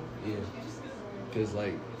spending. Yeah, because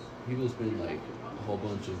like people spend like a whole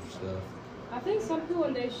bunch of stuff. I think some people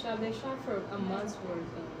when they shop for a month's worth.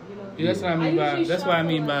 Yeah, that's what I mean by. That's what I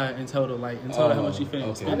mean by in total. Like in total, how much you spend.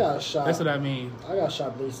 Okay. I gotta shop. That's what I mean. I gotta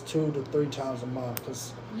shop at least 2 to 3 times a month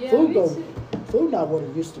because food not what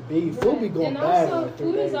it used to be. Right. Food be going and bad also, in like 3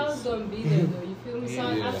 food days. is always gonna be there though. You feel me?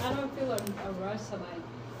 So Yeah. I don't feel a rush to like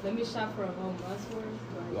let me shop for a whole month's worth.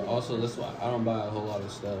 But also that's why I don't buy a whole lot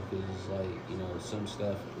of stuff because it's like some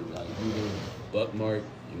stuff like you go to Buck Mart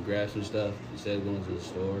and grab some stuff instead of going to the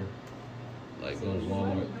store, like going to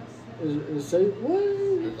Walmart. Say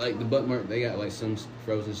what? Like the Buck Mart, they got like some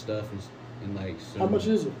frozen stuff and like some. How much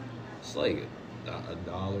is it? It's like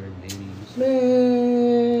 $1 maybe.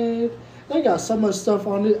 Man, they got so much stuff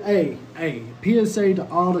on it. Hey, PSA to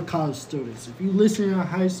all the college students. If you listen in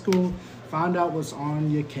high school, find out what's on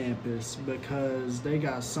your campus because they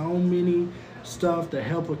got so many stuff to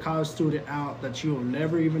help a college student out that you'll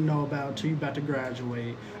never even know about until you're about to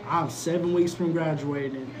graduate. I'm 7 weeks from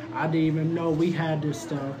graduating. I didn't even know we had this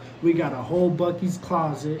stuff. We got a whole Bucky's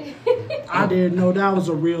closet. I didn't know that was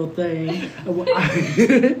a real thing. You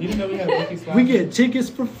didn't know we had Bucky's closet? We get tickets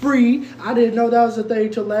for free. I didn't know that was a thing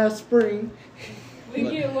till last spring. We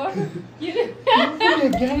get what? You didn't. We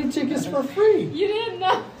get game tickets for free. You didn't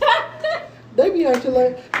know. They be acting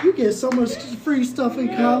like you get so much free stuff in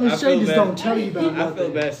college. They just don't tell you about I nothing. feel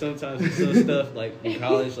bad sometimes with some stuff like in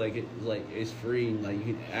college, like it's free and like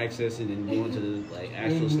you can access it and go into the like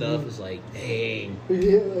actual stuff. It's like dang.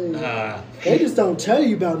 Yeah, they just don't tell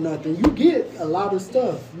you about nothing. You get a lot of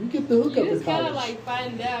stuff. You get the hookup You in just gotta college. like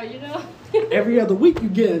find out, Every other week you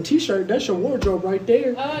get a T-shirt. That's your wardrobe right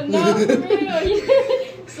there. Oh no, for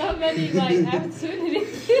real. So many like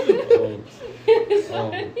opportunities.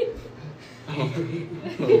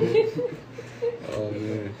 Oh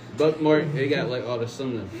man, Buck Mart, they got like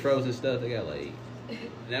some of the frozen stuff. They got like, and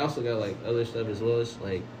they also got like other stuff as well. It's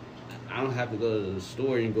like I don't have to go to the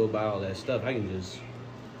store and go buy all that stuff. I can just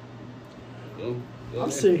go I'm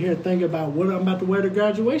there. sitting here thinking about what I'm about to wear to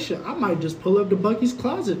graduation. I might just pull up to Bucky's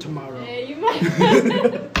closet tomorrow. Yeah, you might.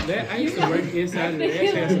 I used to work inside. They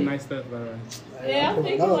actually had some nice stuff, by the way. Yeah, I'm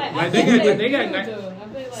thinking like I they bet got do, nice. though. I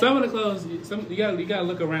bet, like, Some of the clothes, you gotta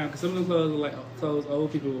look around because some of the clothes are like clothes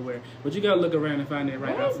old people will wear. But you gotta look around and find that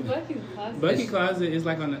right Where is outfit. Bucky's closet? Bucky Closet is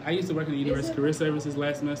like I used to work in the University Career Services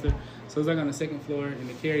last semester, so it's like on the 2nd floor in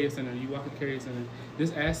the Carrier Center. You walk in the Carrier Center,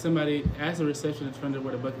 just ask a receptionist friend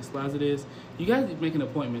where the Bucky's Closet is. You gotta make an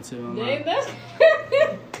appointment to online. Dang, that's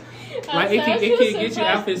Like it can get you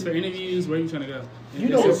outfits for interviews. Where you trying to go? You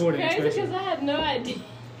know it's what's important, crazy especially. because I had no idea.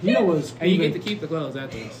 You know what's And you even- get to keep the clothes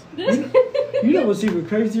afterwards. You know what's even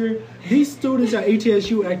crazier? These students at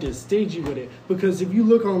ETSU acted stingy with it because if you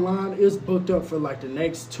look online, it's booked up for like the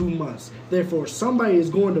next 2 months. Therefore, somebody is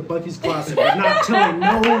going to Bucky's Closet and not telling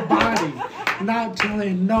nobody. Not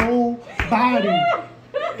telling nobody.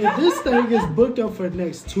 And this thing is booked up for the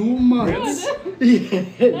next 2 months.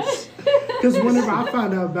 Yes. Because whenever I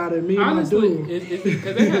found out about it, me and Honestly, my dude. it's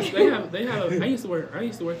because they have. I used to work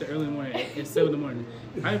there early in the morning at 7 in the morning.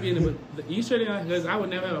 I'd be in the. You sure? Because I would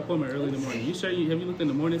never have an appointment early in the morning. You sure? Have you looked in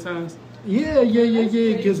the morning times? Yeah.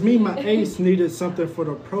 Because me and my ace needed something for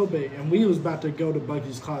the probate, and we was about to go to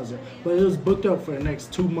Bucky's Closet, but it was booked up for the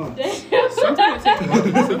next 2 months. Sometimes they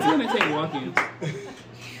take walk-ins.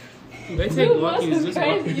 They take walk-ins. Just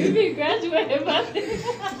crazy. walk-ins. You be graduating by this.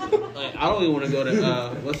 Like, I don't even want to go to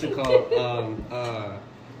what's it called,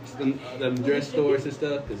 them dress stores and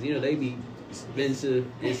stuff, because you know they be expensive.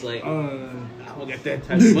 It's like I don't got that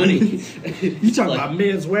type of money. You talking about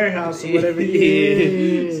Men's Warehouse or whatever? Yeah.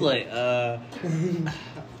 It's like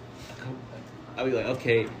I'll be like,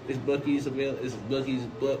 okay, this Bucky's available. This Bucky's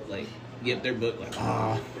book. Like, get their book. Like,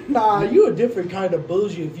 Nah, you a different kind of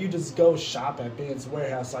bougie if you just go shop at Men's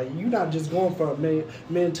Warehouse. Like, you not just going for a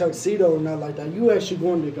men tuxedo or nothing like that. You actually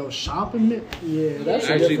going to go shopping. Yeah, that's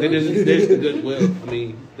actually there's the Goodwill. I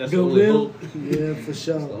mean, that's the only Goodwill. hope. Yeah, for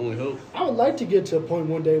sure. That's the only hope. I would like to get to a point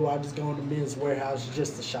one day where I just go into Men's Warehouse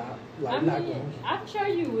just to shop. Like, not going. I'm sure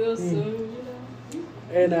you will soon, you know.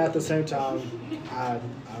 And at the same time, I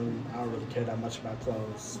don't really care that much about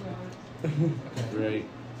clothes. Right.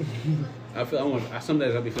 Some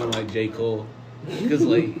days I'll be feeling like J. Cole, because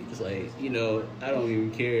like it's like, you know, I don't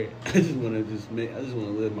even care. I just want to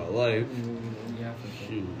live my life. Yeah, for sure.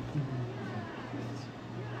 Shoot.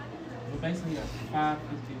 But basically, that's $5.50.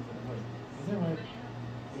 Wait, is that right?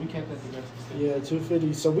 We kept that together. Yeah,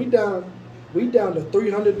 $250. So we down to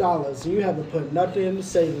 $300, and you haven't put nothing in the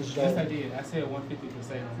savings, Yes, I though. did. I said $150 for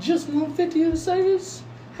savings. Just $150 in the savings?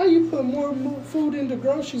 How you put more food into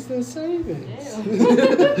groceries than savings?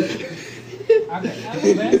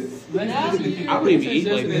 Okay, let's just, I don't even this is eat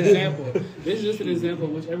just like an that. example. This is just an example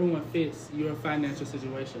which everyone fits your financial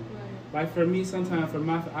situation. Like for me, sometimes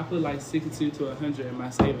I put like 62 to 100 in my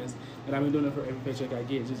savings, and I've been doing it for every paycheck I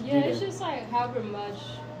get. Just Yeah, do it's that. just like however much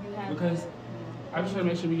you have. Because I'm just trying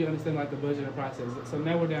to make sure we understand like the budget and process. So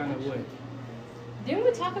now we're down to what? Didn't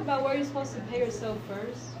we talk about where you're supposed to pay yourself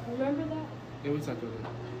first? Remember that? Yeah, we talked about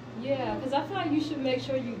that. Yeah, because I feel like you should make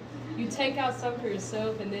sure you take out some for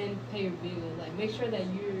yourself and then pay your bills. Like make sure that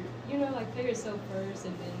like pay yourself first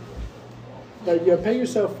and then. Like, you pay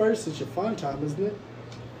yourself first is your fun time, isn't it?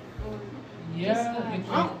 Or Yeah, just,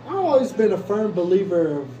 I've always been a firm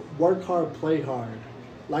believer of work hard, play hard.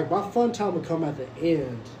 Like, my fun time would come at the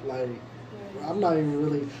end. Like, I'm not even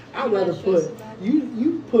really. I'd You're rather not put stressed about it?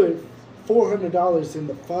 you put $400 in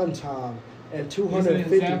the fun time and It's an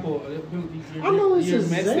 $250. example. I know it's you're an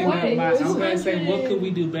messing example. up my. Wait, I'm going to say, it's what could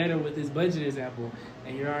we do better with this budget example?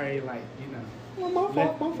 And you're already like, Well, my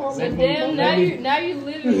fault. So Let damn, me- now you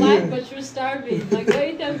living life, but you're starving. Like go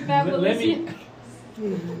eat that fat let me Melissa.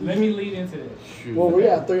 let me lead into this. Shoot. Well, we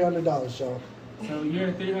at $300, y'all. So you're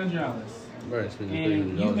at $300. Bro, spending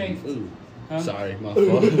And you $300 make- on food. Huh? Sorry, my fault.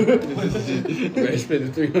 Bro,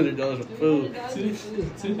 spending $300 on food.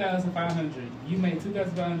 2,500. You made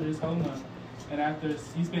 2,500 this whole month, and after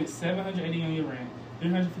you spent $780 on your rent,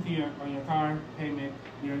 $350 on your car payment,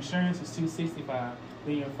 your insurance was $265.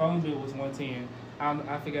 Then your phone bill was $110.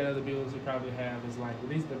 I forgot other bills you probably have. Is like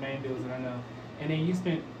these are the main bills that I know. And then you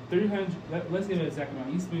spent $300. Let's give it an exact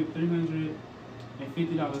amount. You spent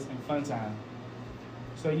 $350 in fun time.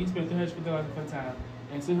 So you spent $350 in fun time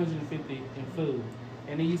and $250 in food.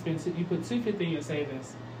 And then you put $250 in your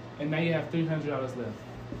savings, and now you have $300 left.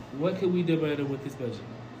 What could we do better with this budget?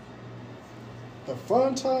 The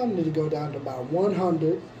fun time need to go down to about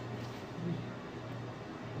 100.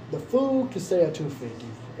 The food can stay at 250.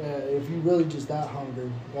 If you really just that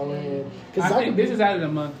hungry, go ahead. I think this is out of the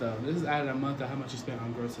month though. This is out of the month of how much you spent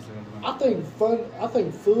on groceries in the month. I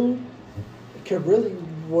think food could really,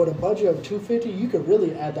 with a budget of 250, you could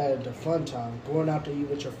really add that into fun time. Going out to eat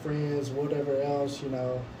with your friends, whatever else, and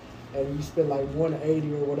you spend like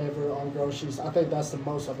 180 or whatever on groceries. I think that's the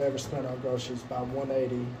most I've ever spent on groceries, about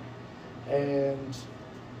 180. And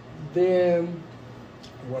then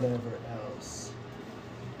whatever else.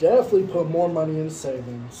 Definitely put more money into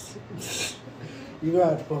savings. You're going to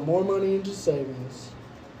have to put more money into savings.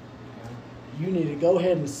 You need to go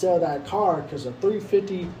ahead and sell that car because a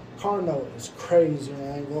 $350 car note is crazy, and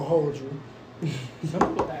I ain't going to hold you. Some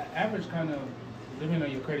people, average kind of living on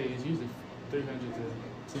your credit is usually $300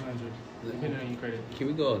 to $200. depending on your credit. Can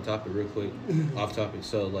we go on topic real quick? Off topic.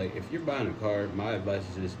 So, like, if you're buying a car, my advice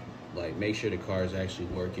is just, like, make sure the car is actually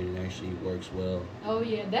working and actually works well. Oh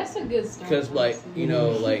yeah, that's a good start. Because, like, you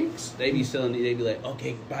know, like, they be selling, they be like,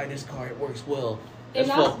 okay, buy this car, it works well. And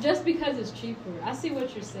not just because it's cheaper. I see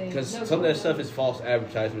what you're saying. Because some of that stuff is false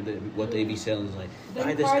advertisement. What they be selling is like,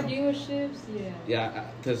 buy this car dealerships, yeah. Yeah,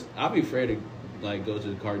 because I'll be afraid to like go to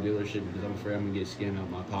the car dealership because I'm afraid I'm gonna get scammed out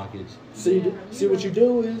my pockets. See what you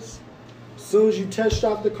do is, as soon as you test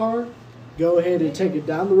drive the car, go ahead and take it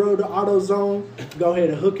down the road to AutoZone. Go ahead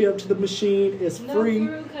and hook it up to the machine. It's free.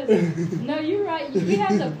 No, you're right. We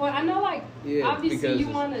have the point. I know, like, yeah, obviously you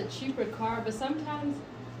want a cheaper car, but sometimes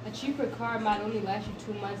a cheaper car might only last you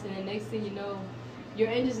 2 months, and the next thing you know, your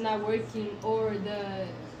engine's not working, or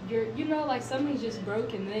like something's just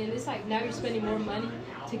broken. Then it's like now you're spending more money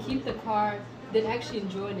to keep the car than actually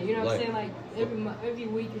enjoying it. You know what I'm saying? Like every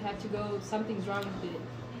week you have to go, something's wrong with it.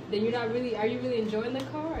 Then you're not really. Are you really enjoying the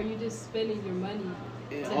car? Or are you just spending your money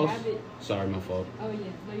to have it? Sorry, my fault. Oh yeah,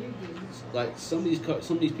 no, you're good. Like some of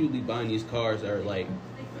these people be buying these cars that are like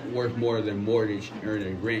worth more than mortgage or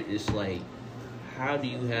their rent. It's like, how do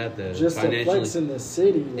you have the just financially? To flex in the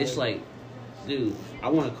city? It's like, dude, I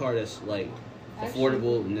want a car that's like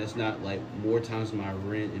affordable and that's not like more times my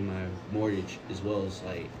rent and my mortgage, as well as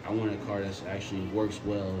like I want a car that's actually works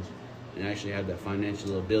well and actually have that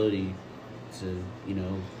financial ability to, you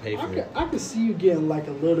know, pay for it. I could see you getting like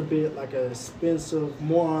a little bit like a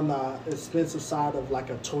more on the expensive side of like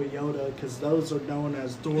a Toyota, because those are known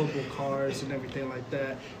as durable cars and everything like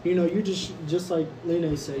that. You know, you just like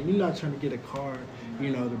Lena said, you're not trying to get a car, you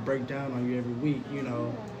know, to break down on you every week. You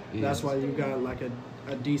know, that's why you got like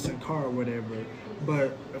a decent car or whatever.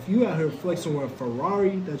 But if you out here flexing with a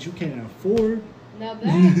Ferrari that you can't afford. Now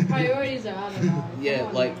that priorities are out of line. Yeah,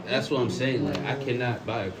 like that's what I'm saying. Like I cannot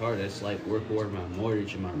buy a car that's like worth more than my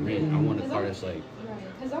mortgage and my rent. I want a car that's like.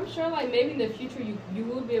 Right, because I'm sure like maybe in the future you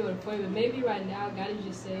will be able to afford it, but maybe right now God is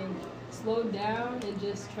just saying slow down and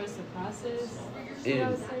just trust the process. You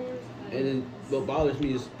know what I'm saying? And then what bothers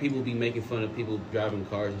me is people be making fun of people driving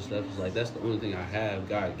cars and stuff. It's like that's the only thing I have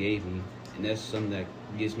God gave me, and that's something that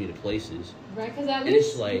gets me to places. Right, because at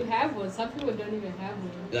least you have one. Some people don't even have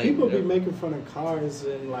one. Like, people be making fun of cars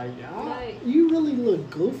and like you really look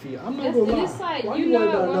goofy. I'm not gonna lie. It's like, why you worry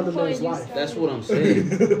about another man's life? That's what I'm saying.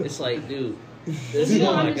 It's like, dude. You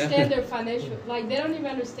don't understand their financial, like they don't even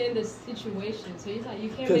understand the situation. So it's like you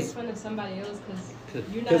can't make fun of somebody else because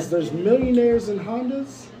you're not. Because there's millionaires in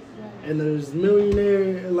Hondas, and there's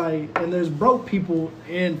and there's broke people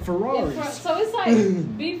in Ferraris. So it's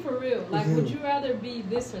like, be for real. Like, would you rather be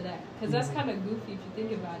this or that? Because that's kind of goofy if you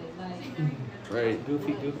think about it. Like, right,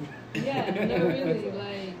 goofy. Yeah, no, really,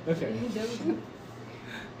 like. Okay.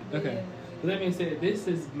 Okay. Yeah. Let me say, this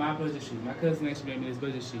is my budget sheet. My cousin actually gave me this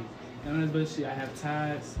budget sheet. And on this budget sheet, I have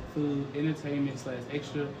tithes, food, entertainment /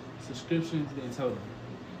 extra subscriptions, then total.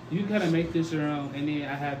 You kind of make this your own, and then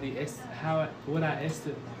I have what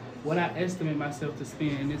I estimate myself to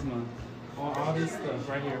spend in this month on all this stuff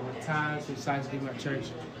right here with tithes, which tithes give my church,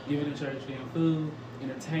 giving the church, then food,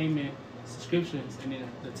 entertainment, subscriptions, and then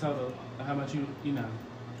the total of how much you know.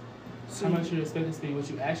 How much you expect to spend, what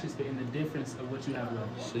you actually spend, and the difference of what you have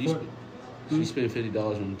left. So you spend $50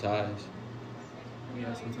 on the tithes?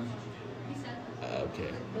 Yeah, sometimes. Okay.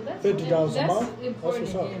 $50 a month? That's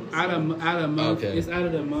what's up. Out of month. Okay. It's out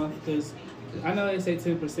of the month because I know they say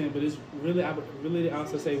 10%, but it's really, I would really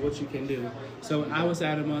also say what you can do. So when I was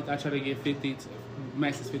out of the month, I try to get 50,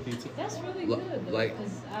 max is 52. That's really good, though, like,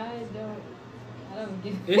 because I don't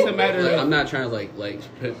get it. It's a matter of. I'm not trying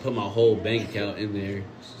to put my whole bank account in there.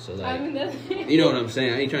 So I mean, you know what I'm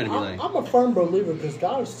saying? I ain't trying to be like. I'm a firm believer because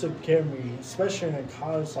God has took care of me, especially in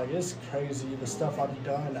college. Like, it's crazy the stuff I've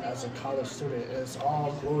done as a college student. It's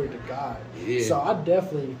all glory to God. Yeah. So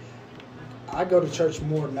I go to church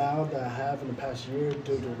more now than I have in the past year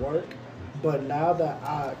due to work. But now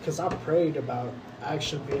that because I prayed about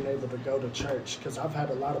actually being able to go to church, because I've had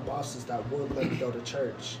a lot of bosses that would let me go to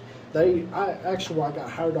church. When I got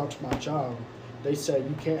hired onto my job, they said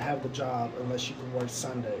you can't have the job unless you can work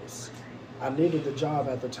Sundays. I needed the job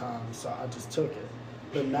at the time, so I just took it.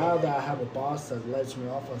 But now that I have a boss that lets me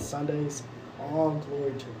off on Sundays, all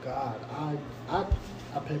glory to God. I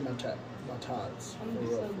pay my tithes. I'm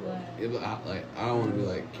just so glad. Yeah, but I don't want to be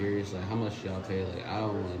like curious, like how much y'all pay. Like I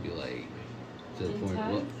don't want to be like to the point.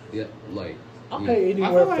 Well, yeah, like I pay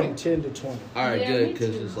anywhere like, from 10 to 20. All right, Yeah, good, me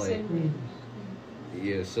because too, it's like same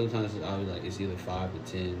sometimes I'll be like it's either 5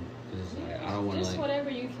 to 10. Cause it's like I don't want to just like whatever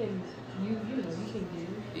you can, you can do.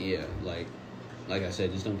 yeah, like I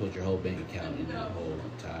said, just don't put your whole bank account in that whole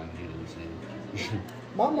time. You know what I'm saying?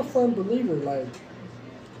 I'm a firm believer. Like,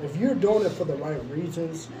 If you're doing it for the right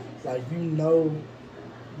reasons, like It's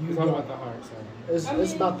all about the heart, so.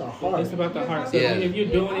 It's about the heart. It's about the heart. So Yeah. if you're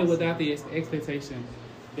doing it without the expectation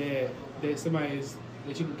that God's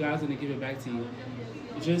gonna give it back to you,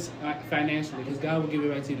 just financially, because God will give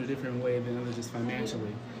it back to you in a different way than other just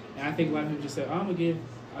financially. And I think a lot of people just say, "Oh, I'm gonna give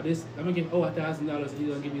 $1,000, and He's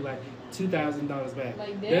gonna give me like $2,000 back."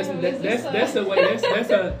 Like, That's a way.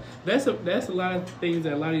 That's a lot of things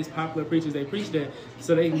that a lot of these popular preachers they preach that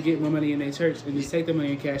so they can get more money in their church and just take the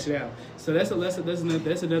money and cash it out. So that's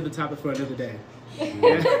another topic for another day.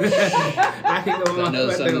 I can go I on. know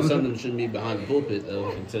about some that of one. them shouldn't be behind the pulpit, though.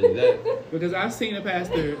 I can tell you that. Because I've seen a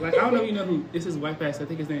pastor, like, I don't know if you know who, this is white pastor, I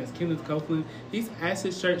think his name is Kenneth Copeland. He's asked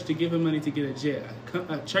his church to give him money to get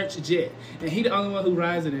a church jet. And he's the only one who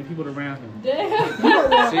rides it and people around him. Damn. See,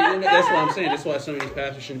 that's what I'm saying. That's why some of these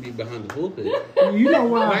pastors shouldn't be behind the pulpit. You know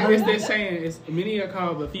what? Like they're saying, it's many are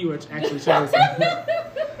called, but few are actually chosen.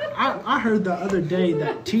 I heard the other day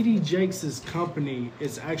that T.D. Jakes' company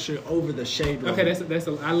is actually over the shade room. Okay,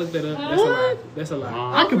 I looked that up. That's a lie. That's a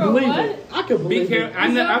lie. I can Over believe what? it. I can Be believe it. careful. I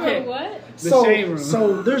know. Over Okay. what? The shade room.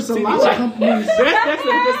 So there's a See, lot of companies. That's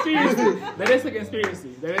a conspiracy. That is a conspiracy.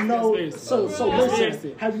 That is a No, conspiracy. so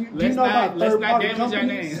Conspiracy. listen. Do you Let's know not- about let's third not party damage our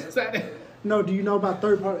name. companies? No, do you know about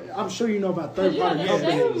third party? I'm sure you know about third party Yeah,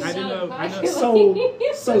 companies. I do know. I know. So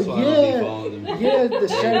That's why I don't be following them. the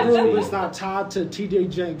shade room is not tied to T.J.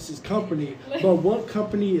 Jakes' company, but what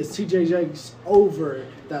company is T.J. Jakes over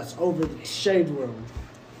that's over the shade room?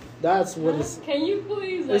 That's what it's. Can you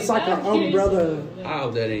please? It's like an I'm curious umbrella. about that. I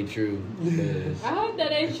hope that ain't true. Because I hope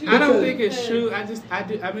that ain't true. I don't think it's because- true.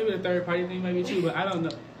 I maybe the third party thing may be true, but I don't know.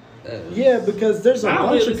 Yeah, because there's a I don't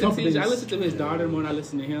bunch really of listen to companies. TJ. I listen to his daughter more than I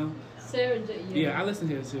listen to him. Sarah J. Yeah, I listen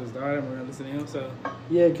to his daughter more than I listen to him. So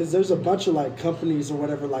Yeah, because there's a bunch of like companies or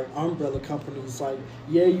whatever, like umbrella companies. Like,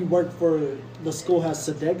 yeah, you work for the school has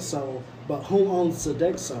Sodexo, but who owns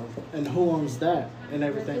Sodexo and who owns that and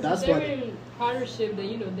everything? That's they're what. in partnership.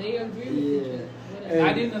 That they agree with each other. And-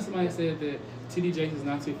 I did know somebody said that TD Jakes is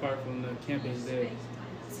not too far from the campus that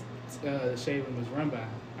the shade room was run by.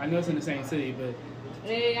 I know it's in the same city, but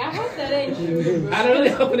Hey, I hope that ain't true. Bro. I don't really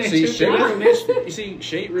hope it ain't see, true. shade room is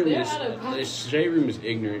shade room They're is out of pocket. shade room is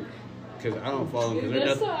ignorant because I don't follow them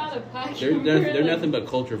because They're so out of pocket. they're nothing but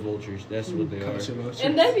culture vultures. That's what they are.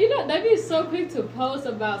 And they be so quick to post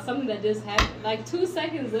about something that just happened, like 2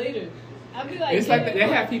 seconds later. I'd be like, It's like they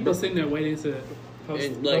have people sitting there waiting to post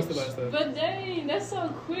And, like, about stuff. But dang, that's so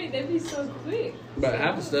quick. They be so quick. But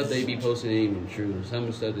half the stuff they be posting ain't even true. Some of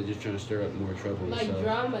the stuff they're just trying to stir up more trouble. Like so.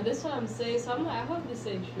 drama. That's what I'm saying. So I'm like, I hope this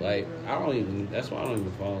ain't true. Like bro. I don't even. That's why I don't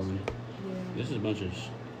even follow them. Yeah. This is a bunch of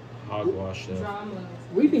hogwash stuff. Drama.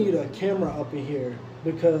 We need a camera up in here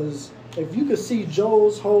because if you could see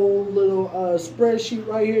Joel's whole little spreadsheet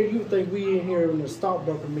right here, you would think we in here in the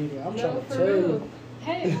stockbroker meeting. I'm trying to for tell real. you.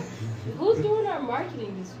 Hey, who's doing our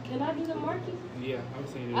marketing? Can I do the marketing? Yeah, I was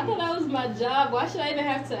saying. I thought that was my job. Why should I even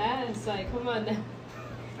have to ask? Like, come on now.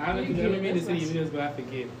 I don't know if You you've ever good, been to that's city my- videos, but I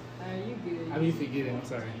forget. Are you good? I be forgetting. I'm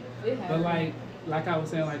sorry. It But happens. like I was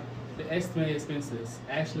saying, like the estimated expenses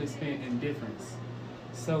actually spent in difference.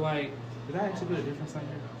 So like, did I actually put a difference on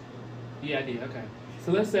here? Yeah, I did. Okay.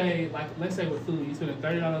 So let's say with food, you spend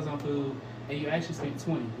 $30 on food, and you actually spent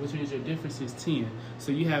 20, which means your difference is 10.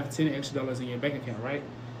 So you have 10 extra dollars in your bank account, right?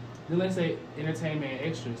 Then let's say entertainment and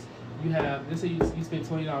extras. You have, let's say you spend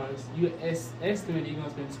 $20. You estimate you're gonna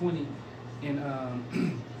spend 20 in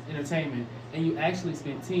entertainment, and you actually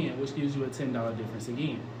spend 10, which gives you a $10 difference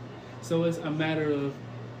again. So it's a matter of.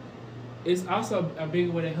 It's also a big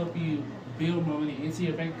way to help you build more money into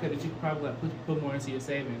your bank account that you could probably like put more into your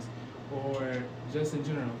savings, or just in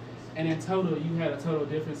general. And in total, you had a total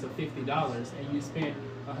difference of $50, and you spent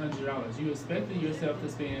 $100. You expected yourself to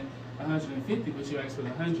spend $150, but you asked for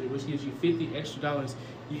 $100, which gives you $50 extra dollars.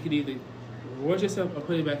 You could either reward yourself or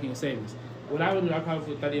put it back in your savings. What I would do, I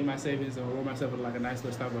probably put 30 in my savings or reward myself with like a nice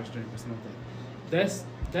little Starbucks drink or something like that.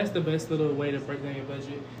 That's the best little way to break down your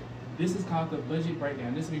budget. This is called the budget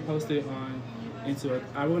breakdown. This will be posted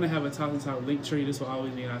I want to have a Talk and Talk link tree. This will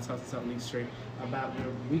always be in our Talk and Talk link tree about your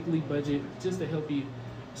weekly budget, just to help you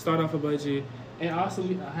start off a budget. And also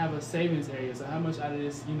we have a savings area. So how much out of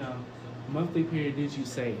this, monthly period did you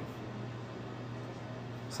save?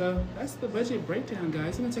 So that's the budget breakdown,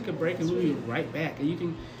 guys. I'm gonna take a break and we'll be right back. We'll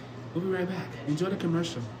be right back. Enjoy the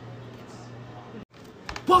commercial.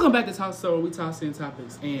 Welcome back to Talk Store, where we toss in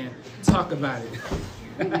topics and talk about it.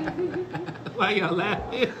 Why y'all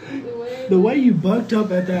laughing? The way you bucked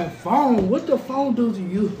up at that phone, what the phone do to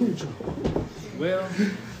you? Well,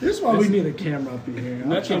 This is why we need a camera up in here. I'm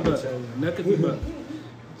nothing trying to but tell you. nothing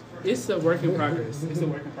but. It's a work in progress. It's a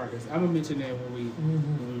work in progress. I'm gonna mention that when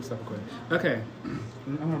we stop recording. Okay, I'm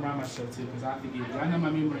gonna remind myself too because I forget. I know my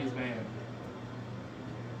memory is bad.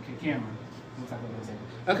 Okay, camera. We'll talk about that in a second.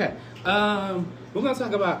 Okay, we're gonna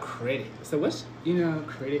talk about credit. So what's credit.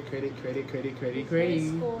 Credit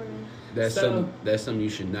score. That's So- something you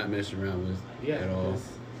should not mess around with at all. 'cause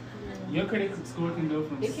your credit score can go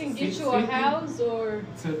from It can get you a house or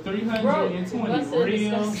to 320 Bro,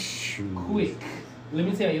 real Shoot. quick. Let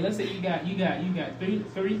me tell you. Let's say you got three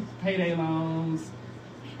payday loans.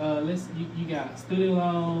 You got student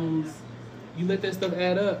loans. You let that stuff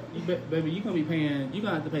add up, baby. You're gonna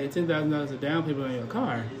have to pay $10,000 of down payment on your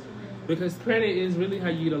car, because credit is really how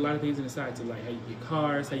you get a lot of things in the side to, like how you get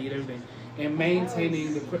cars, how you get everything, and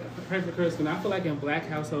maintaining the credit card. And I feel like in black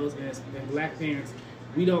households and black parents,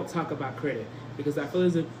 we don't talk about credit because I feel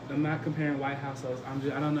as if I'm not comparing white households. I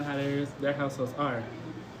don't know how their households are,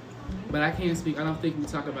 but I can't speak. I don't think we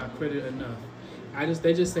talk about credit enough.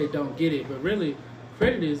 They just say don't get it, but really,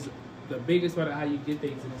 credit is the biggest part of how you get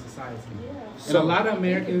things in a society. Yeah. And a lot of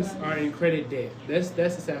Americans are in credit debt. That's the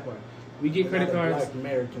sad part. We get credit cards. Black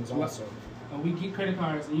Americans also. We get credit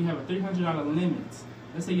cards, and you have a $300 limit.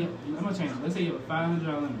 Let's say I'm gonna change it. Let's say you have a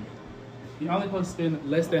 $500 limit. You're only supposed to spend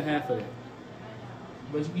less than half of it.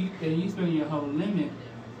 But you spend your whole limit.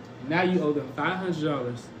 Now you owe them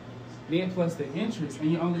 $500, then plus the interest,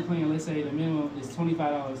 and you're only paying. Let's say the minimum is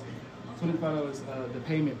 $25. The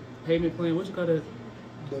payment plan. What you call it?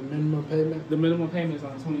 The minimum payment. The minimum payment is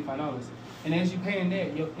on $25, and as you paying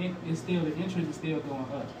that, the interest is still going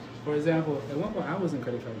up. For example, at one point I was in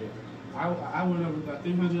credit card debt. I went over the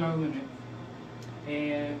 $300 limit,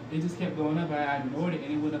 and it just kept going up. I ignored it,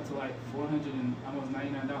 and it went up to like $400 and almost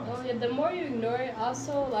 $99. Oh yeah, the more you ignore it,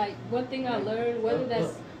 also like one thing I learned, whether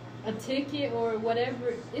that's a ticket or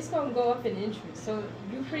whatever, it's gonna go up in interest. So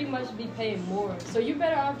you pretty much be paying more. So you're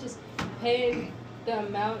better off just paying the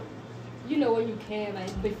amount, when you can,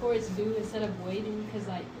 like before it's due, instead of waiting, because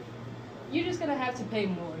like you're just gonna have to pay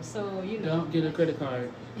more. So Don't get a credit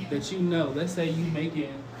card that Let's say you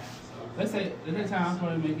making. Let's say at that time I'm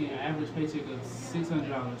probably making an average paycheck of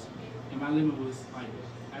 $600, and my limit was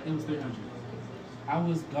it was $300. I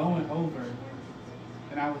was going over,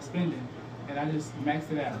 and I was spending, and I just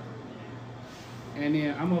maxed it out. And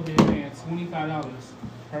then I'm over here paying $25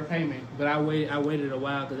 per payment, but I waited a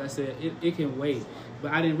while because I said it can wait.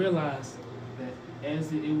 But I didn't realize that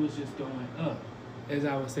as it was just going up, as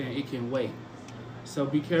I was saying, it can wait. So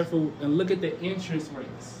be careful and look at the interest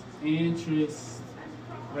rates. Interest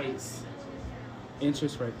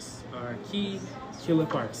rates are key killer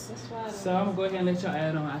parts. That's why So I'm gonna go ahead and let y'all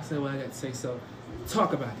add on. I said what I got to say. So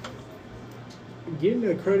talk about it. Getting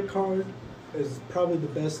a credit card is probably the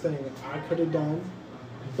best thing I could have done,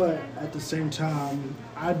 but at the same time,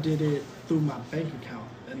 I did it through my bank account,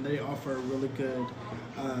 and they offer a really good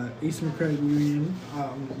Eastman Credit Union.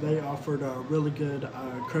 They offered a really good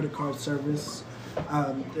credit card service.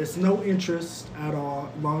 It's no interest at all,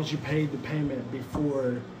 as long as you paid the payment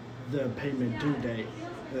before the payment due date.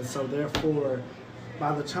 And so therefore,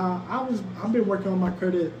 by the time I've been working on my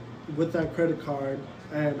credit with that credit card,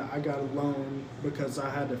 and I got a loan because I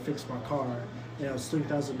had to fix my car. It was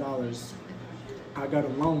 $3,000. I got a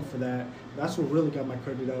loan for that. That's what really got my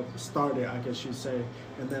credit up started, I guess you'd say.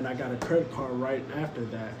 And then I got a credit card right after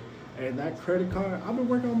that. And that credit card, I've been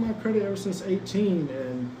working on my credit ever since 18,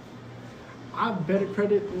 and I have better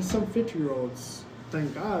credit than some 50-year-olds,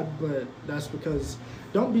 thank God. But that's because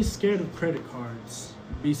don't be scared of credit cards.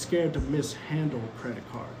 Be scared to mishandle credit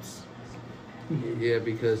cards. Yeah,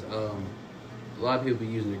 because a lot of people be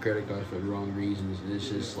using the credit cards for the wrong reasons, and it's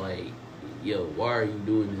just like, yo, why are you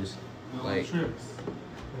doing this? Like Trips.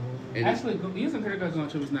 and Actually, using credit cards on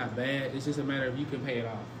trips is not bad. It's just a matter of you can pay it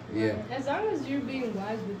off. yeah. As long as you're being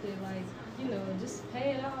wise with it, like, just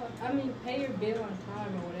pay it off. I mean, pay your bill on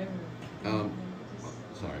time or whatever.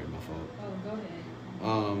 Sorry, my fault. Oh,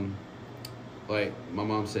 go ahead. Like my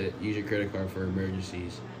mom said, use your credit card for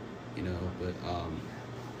emergencies,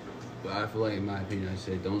 but I feel like, in my opinion, I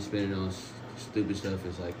said don't spend it on stupid stuff.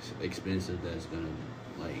 It's like expensive that's gonna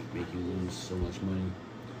like make you lose so much money.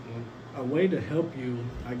 A way to help you,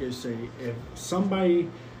 I guess, say, a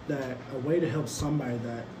way to help somebody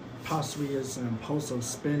that possibly is an impulsive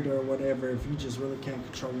spender or whatever, if you just really can't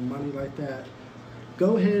control your money like that,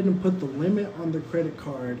 go ahead and put the limit on the credit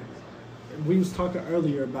card. We was talking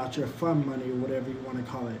earlier about your fun money or whatever you want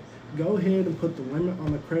to call it. Go ahead and put the limit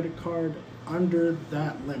on the credit card under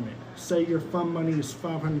that limit. Say your fun money is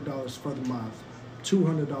 $500 for the month,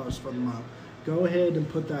 $200 for the month. Go ahead and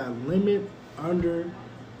put that limit under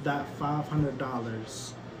that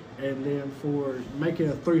 $500, and then for making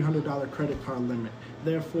a $300 credit card limit.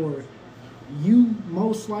 Therefore, you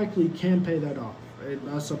most likely can pay that off.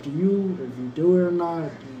 That's up to you. If you do it or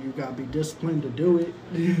not, you gotta be disciplined to do it.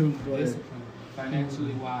 But, Discipline.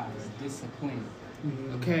 Financially wise, discipline.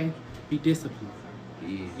 mhm. Okay? Be disciplined.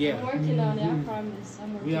 Yeah. I'm working on it, I promise.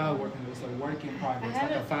 I'm We all on it. working. It's a work in progress, I like a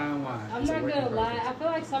haven't- fine wine. I'm It's a not work in gonna lie. progress. I feel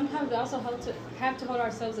like sometimes we also have to hold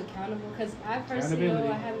ourselves accountable because I personally know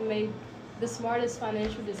Accountability. I haven't made the smartest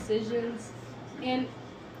financial decisions. And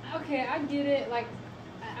okay, I get it. Like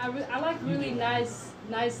I like really nice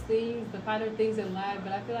things, the finer things in life.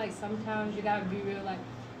 But I feel like sometimes you gotta be real. Like,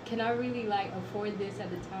 can I really like afford this at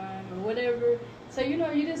the time or whatever? So you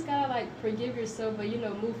just gotta like forgive yourself, but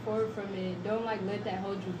move forward from it. Don't like let that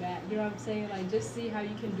hold you back. You know what I'm saying? Like just see how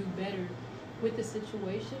you can do better with the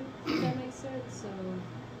situation. If that makes sense. So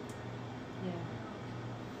yeah.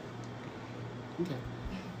 Okay.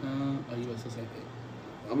 You was to say that?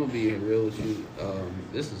 I'm gonna be real with you.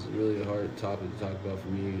 This is really a hard topic to talk about for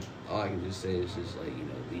me. All I can just say is just like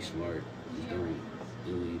be smart. Just don't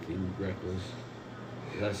do anything reckless.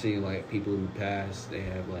 'Cause I've seen like people in the past they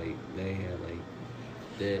have like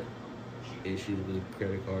debt issues with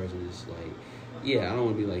credit cards, and it's like, yeah, I don't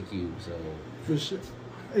want to be like you. So For sure.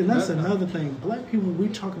 And that's another thing. Black people, we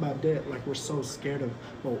talk about debt like we're so scared of.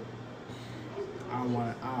 Well, I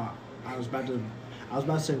was about to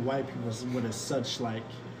say white people with such like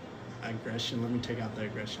aggression. Let me take out the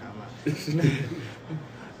aggression out loud.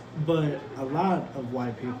 But a lot of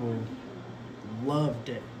white people love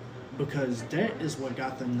debt because debt is what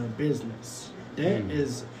got them their business. Debt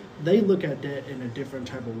is, they look at debt in a different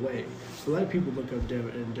type of way. Black people look at debt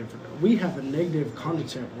in a different. We have a negative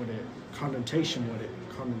connotation with it. How to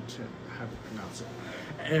pronounce it.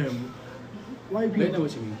 And white people. They know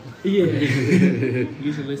what you mean. Yeah.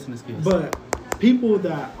 Use your listening skills. But people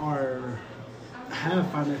that have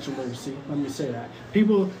financial literacy, let me say that,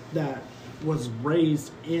 people that was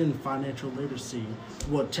raised in financial literacy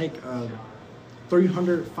will take a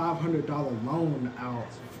 $300, $500 loan out,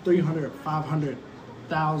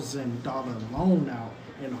 $500,000 loan out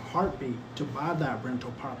in a heartbeat to buy that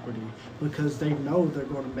rental property because they know they're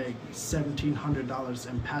going to make $1,700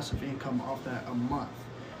 in passive income off that a month.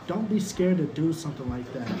 Don't be scared to do something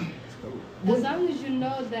like that. As long as you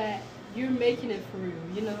know that you're making it for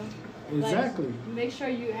real, Exactly. Like, make sure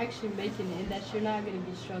you're actually making it and that you're not going to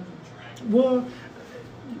be struggling. Well,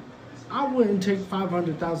 I wouldn't take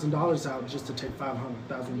 $500,000 out just to take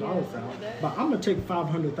 $500,000 out, but I'm gonna take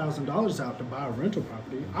 $500,000 out to buy a rental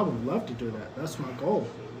property. I would love to do that. That's my goal,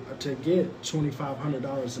 to get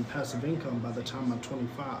 $2,500 in passive income by the time I'm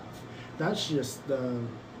 25. That's just the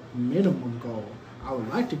minimum goal. I would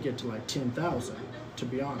like to get to like 10,000, to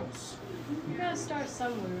be honest. You gotta start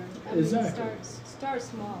somewhere. Exactly. Start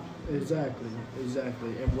small. Exactly.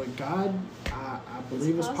 And with God, I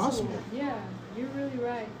believe it's possible. Yeah, you're really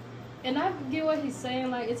right. And I get what he's saying.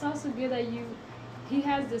 Like, it's also good that he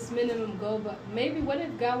has this minimum goal, but maybe what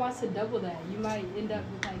if God wants to double that? You might end up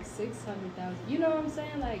with like 600,000. You know what I'm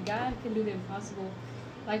saying? Like, God can do the impossible.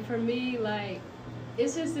 Like, for me, like,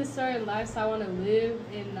 it's just this certain lifestyle I want to live.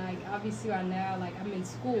 And like, obviously right now, like, I'm in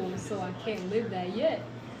school, so I can't live that yet.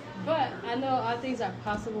 But I know all things are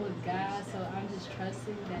possible with God, so I'm just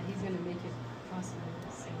trusting that he's going to make it possible.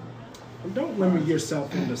 So. Don't limit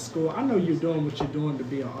yourself into school. I know you're doing what you're doing to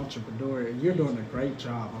be an entrepreneur, and you're doing a great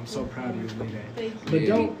job. I'm so proud of you, Lita. Thank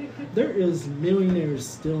you. But there is millionaires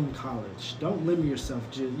still in college. Don't limit yourself.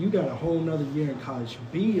 You got a whole nother year in college.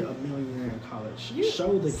 Be a millionaire in college.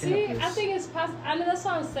 Show the campus. I think it's possible. I know that's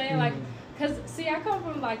what I'm saying. Like, because, I come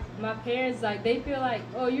from, like, my parents, like, they feel like,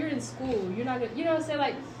 oh, you're in school. You're not going to, you know what I'm saying?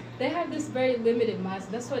 Like, they have this very limited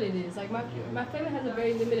mindset. That's what it is. Like, my family has a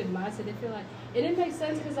very limited mindset. They feel like, and it makes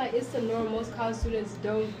sense because, like, it's the norm. Most college students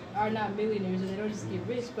are not millionaires, and they don't just get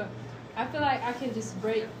rich. But I feel like I can just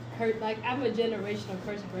like, I'm a generational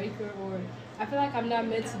curse breaker, or I feel like I'm not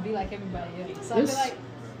meant to be like everybody else. So I feel like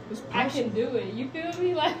I can do it. You feel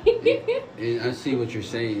me? Like, and I see what you're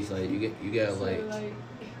saying. It's like you got so, like,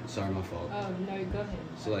 sorry, my fault. Oh no, go ahead.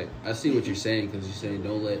 So like, I see what you're saying because you're saying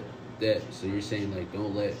don't let that. So you're saying like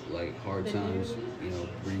don't let like hard times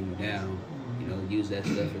bring you down. Use that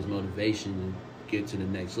stuff as motivation and get to the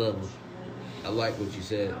next level. I like what you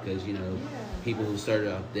said because people who started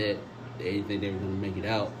out debt, they didn't think they were going to make it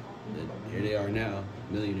out. Here they are now,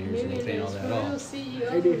 millionaires, and they paying all that off.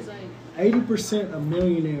 80% of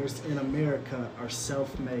millionaires in America are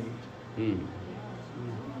self-made.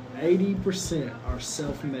 80% are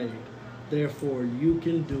self-made. Therefore, you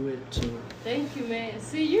can do it too. Thank you, man.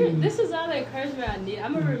 See, this is all the encouragement I need.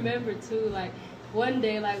 I'm gonna remember too, like, one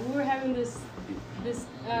day, like we were having this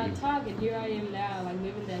talk, and here I am now, like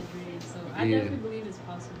living that dream. So I definitely believe it's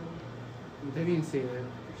possible. With that being said,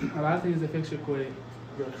 a lot of things that fix your credit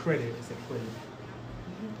is a credit.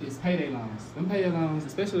 It's payday loans. Them payday loans,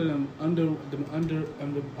 especially them under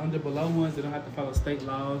below ones that don't have to follow state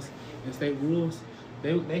laws and state rules,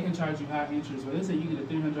 they can charge you high interest. But let's say you get a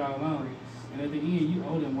 $300 loan, and at the end you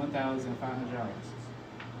owe them $1,500.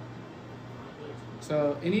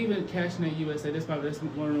 So, and even CashNet USA, that's one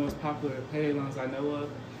of the most popular payday loans I know of.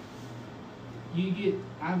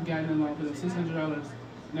 I've gotten a loan for them $600.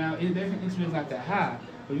 Now, their interest is not that high,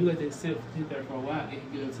 but you let that sit there for a while, it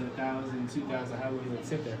can get up to $1,000, $2,000, however you let it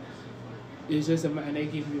sit there. It's just, and they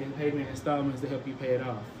give you payment installments to help you pay it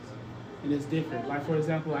off. And it's different. Like, for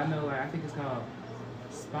example, I know, I think it's called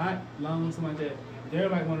Spot Loan, something like that. They're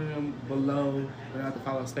like one of them below, they don't have to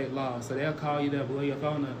follow state law. So they'll call you, they'll blow your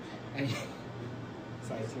phone up, and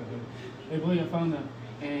they blow your phone up,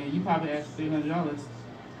 and you probably ask for $300.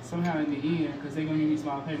 Somehow in the end, because they're going to give you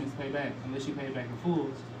small payments to pay back, unless you pay it back in full,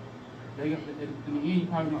 in the end, you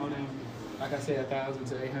probably going to owe them, like I said, $1,000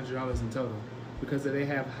 to $800 in total, because they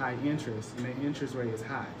have high interest, and their interest rate is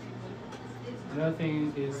high. Another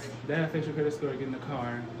thing is that affects your credit score getting a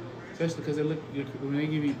car, especially because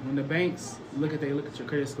when the banks look at your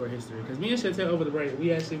credit score history. Because me and Chantel over the break,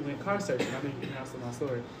 we actually went car searching. I think you can ask my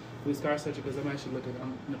story. We was car searching because I'm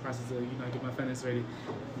in the process of getting my finance ready,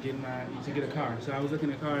 to get a car. So I was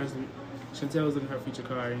looking at cars. Chantel was looking at her future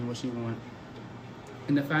car and what she wanted.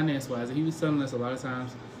 And the finance wise, and he was telling us a lot of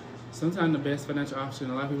times, sometimes the best financial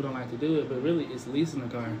option, a lot of people don't like to do it, but really it's leasing a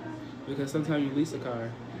car. Because sometimes you lease a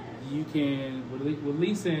car, you can, with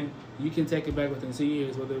leasing, you can take it back within 2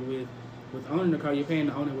 years, whether with owning the car, you're paying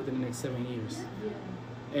to own it within the next 7 years.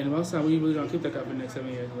 And most of the time, we really don't keep that car for the next 7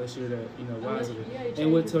 years unless you're wise of it.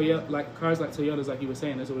 And with Toyota, like cars like Toyotas, like you were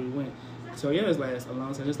saying, that's where we went. Toyotas last a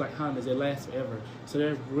long time, just like Hondas, they last forever. So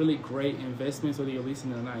they're really great investments, whether you're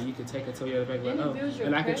leasing it or not. You can take a Toyota back,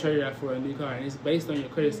 and I can trade it out for a new car. And it's based on your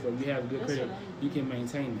credit score. If you have good credit, you can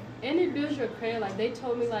maintain that. And it builds your credit. Like they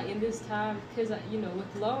told me, like in this time, because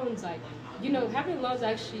with loans, like having loans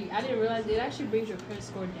actually, I didn't realize it actually brings your credit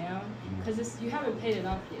score down because you haven't paid it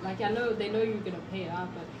off yet. Like they know you're gonna pay it off,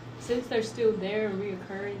 but since they're still there and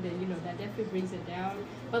reoccurring, then that definitely brings it down.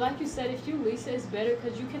 But like you said, if you lease it, it's better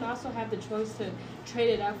because you can also have the choice to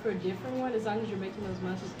trade it out for a different one as long as you're making those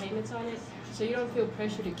monthly payments on it. So you don't feel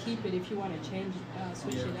pressure to keep it if you want to change it,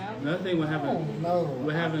 switch it out. Another thing we're having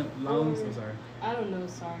loans. I'm sorry. I don't know.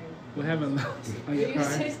 Sorry. We're having loans on your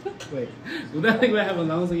car. Wait. Another thing we're having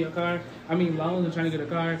loans on your car. I mean, loans and trying to get a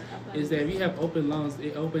car is that if you have open loans,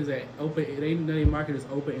 it opens at open. They market as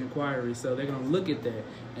open inquiries, so they're gonna look at that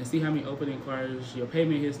and see how many open inquiries, your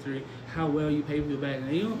payment history, how well you pay people back. And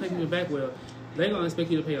if you don't pay people back well, they're gonna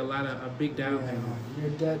expect you to pay a big down payment. Your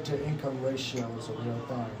debt to income ratio is a real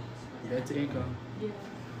thing. Debt to income. Yeah.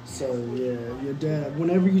 So your debt.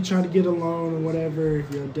 Whenever you try to get a loan or whatever,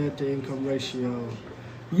 your debt to income ratio.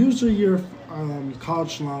 Usually your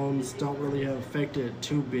college loans don't really affect it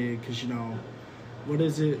too big because, what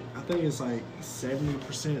is it? I think it's like 70%,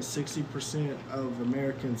 60% of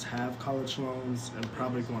Americans have college loans and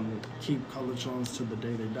probably going to keep college loans to the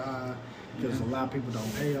day they die because a lot of people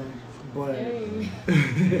don't pay them. But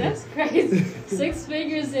that's crazy. 6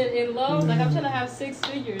 figures in loans. Like I'm trying to have 6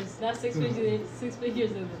 figures, not 6 figures. 6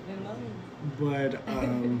 figures in loans. But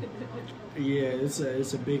yeah,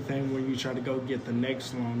 it's a big thing when you try to go get the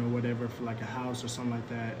next loan or whatever for like a house or something like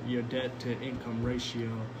that. Your debt to income ratio.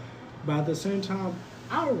 But at the same time,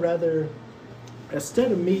 I would rather,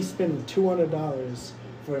 instead of me spending $200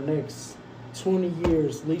 for the next 20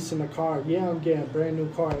 years leasing a car. Yeah, I'm getting a brand new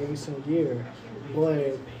car every single year,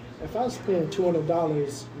 but if I spend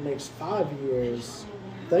 $200 next 5 years,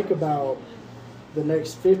 think about the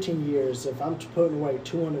next 15 years. If I'm putting away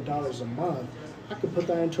 $200 a month, I could put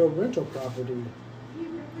that into a rental property.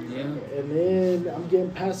 Yeah. And then I'm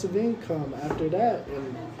getting passive income after that,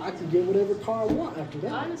 and I can get whatever car I want after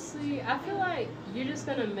that. Honestly, I feel like you're just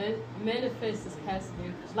gonna manifest this passive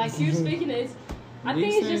income. Like you're speaking it. I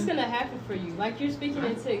think it's just gonna happen for you. Like you're speaking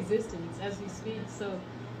into existence as we speak. So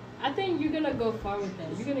I think you're gonna go far with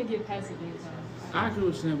that. You're gonna get passive income. I agree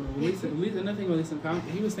with you, but another thing with leasing,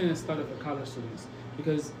 he was saying it started for college students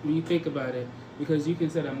because when you think about it, because you can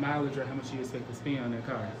set a mileage or how much you expect to spend on that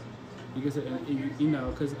car. You can set,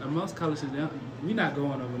 because most college students, we're not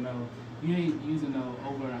going over you ain't using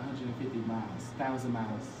over 150 miles, 1,000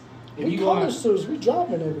 miles. We college students, we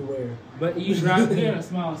driving everywhere. But you drive here in a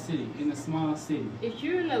small city, If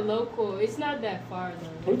you're in a local, it's not that far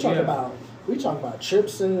though. We talk about We talk about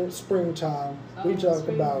trips in the springtime. We talk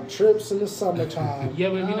about trips in the summertime. Yeah,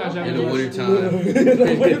 but if you're not In driving the wintertime. In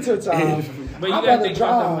the wintertime. But you I'm gotta about think to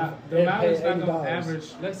about drive the and mileage pay not gonna $80. average.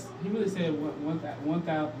 He really said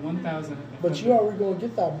 1,000. But you already gonna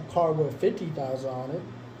get that car with 50,000 on it,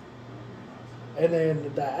 and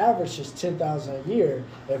then the average is 10,000 a year.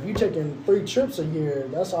 If you taking 3 trips a year,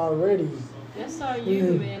 that's already. That's all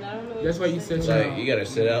you, man. I don't know. That's why you said It's like you gotta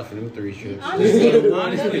set out for them 3 trips. Honestly,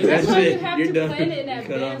 Honestly, that's why it. you have You're to done. plan it in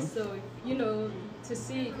Cut advance, off. so you know to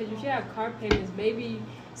see. Because if you have car payments, maybe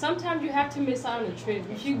sometimes you have to miss out on a trip.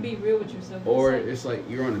 You should be real with yourself. Or it's like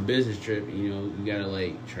you're on a business trip, you know, you gotta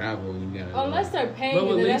like travel, you gotta. unless they're paying But you,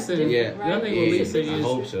 with then that's Lisa, different, yeah. right? The other thing Yeah, with yeah, Lisa I is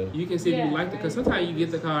hope so. you can see if Yeah, you like it, because right. sometimes you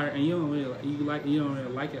get the car and you don't really like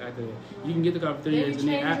it after that. You can get the car for 3 Then years you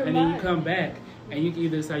and then change your and then you mind. come back and you can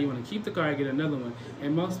either decide you want to keep the car or get another one.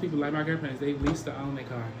 And most people, like my grandparents, they lease to own their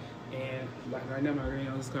car. And like right now, my granny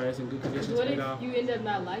owns this car. It's in good condition. What Paid if off. you end up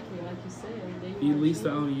not liking it, like you said? Then You wanna lease to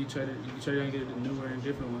change own it. You trade it and get a newer and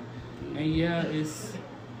different one. And yeah,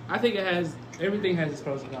 I think everything has its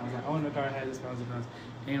pros and cons. Like owning a car has its pros and cons,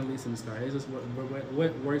 and leasing this car. It's just what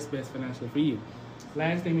works best financially for you.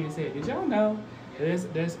 Last thing being said, did y'all know there's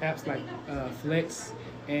apps like Flex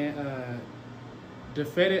and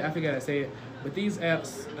Defeated? I forgot how to say it. But these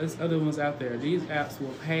apps, there's other ones out there. These apps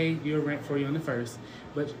will pay your rent for you on the first,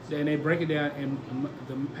 but then they break it down in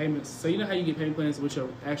the payments. So you know how you get payment plans with your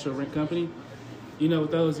actual rent company? You know,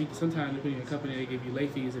 with those, sometimes depending on the company, they give you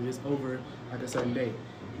late fees if it's over like a certain date.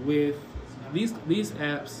 With these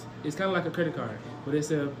apps, it's kind of like a credit card, but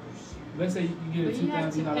it's let's say you get a But you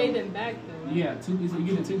have to pay $2,000. them back though, right? Yeah, you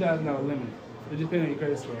get a $2,000 limit. It depends on your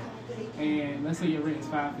credit score. And let's say your rent is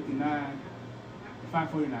 $549,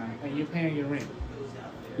 and you're paying your rent.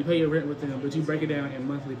 You pay your rent with them, but you break it down in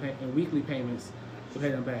weekly payments to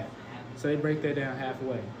pay them back. So they break that down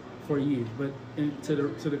halfway for you. But to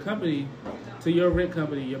the company, to your rent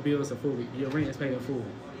company, your bills are full. Your rent is paid in full,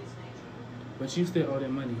 but you still owe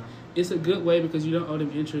them money. It's a good way because you don't owe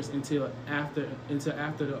them interest until after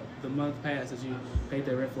the month passes. You paid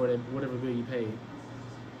their rent for whatever bill you paid.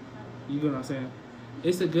 You know what I'm saying?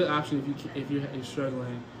 It's a good option if you're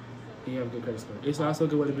struggling and you have a good credit score. It's also a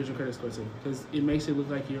good way to build your credit score too, because it makes it look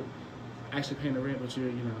like you're actually paying the rent, but you're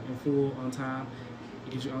in full on time.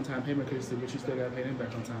 It gives you on-time payment courtesy, but you still got to pay them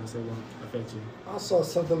back on time, so it won't affect you. I saw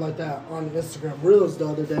something like that on Instagram Reels the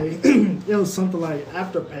other day. It was something like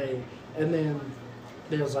Afterpay, and then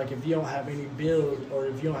there was like, if you don't have any bills or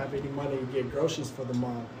if you don't have any money to get groceries for the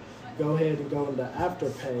month, go ahead and go into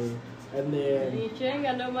Afterpay, and then If you ain't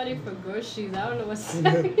got no money for groceries, I don't know what's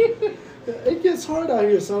happening. it gets hard out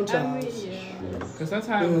here I sometimes. mean, yeah. Because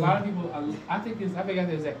sometimes a lot of people, I forgot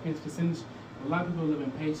the exact percentage. A lot of people live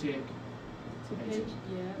in paycheck. Yeah.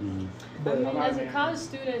 Mhm. I But, mean, as a college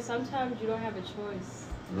student, sometimes you don't have a choice.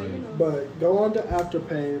 But, you know. but go on to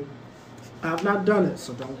Afterpay. I've not done it,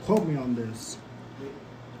 so don't quote me on this.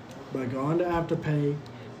 But go on to Afterpay,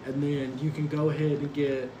 and then you can go ahead and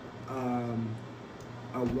get a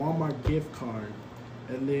Walmart gift card.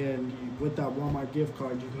 And then with that Walmart gift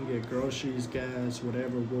card, you can get groceries, gas,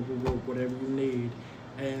 whatever you need.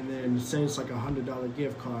 And then say it's like $100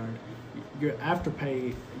 gift card. Your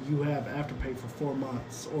Afterpay, you have Afterpay for 4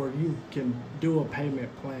 months, or you can do a payment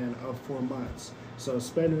plan of 4 months. So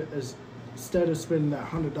instead of spending that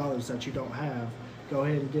 $100 that you don't have, go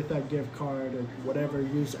ahead and get that gift card or whatever,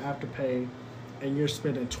 use Afterpay, and you're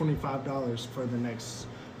spending $25 for the next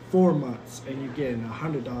 4 months, and you're getting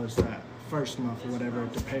 $100 that first month or whatever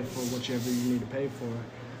to pay for whichever you need to pay for.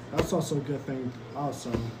 That's also a good thing also.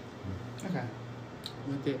 Okay.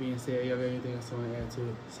 With that being said, y'all got anything else you want to add to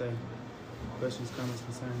it? Say, questions, comments,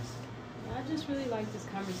 concerns? I just really like this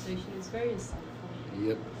conversation. It's very insightful.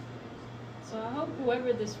 Yep. So I hope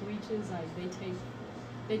whoever this reaches, like they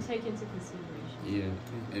take into consideration. Yeah.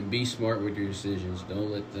 And be smart with your decisions.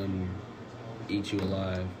 Don't let them eat you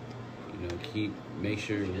alive. You know, make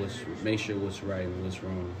sure what's right and what's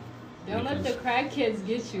wrong. Don't let the crackheads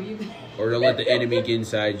get you. Or don't let the enemy get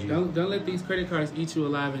inside you. Don't let these credit cards eat you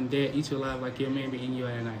alive and dead, eat you alive like your man be eating you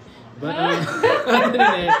at night. But other than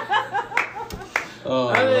that,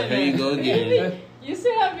 Oh, here you go again. You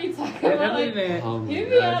see how me talking about other like than that, Oh my you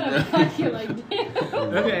be God. out of pocket like damn.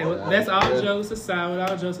 okay, well, that's all jokes aside. With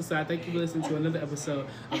all jokes aside, thank you for listening to another episode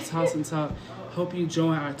of Toss and Talk. Hope you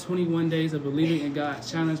join our 21 days of believing in God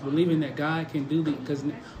challenge, believing that God can do it, because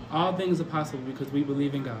all things are possible because we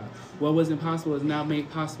believe in God. What was impossible is now made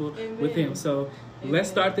possible with Him. So let's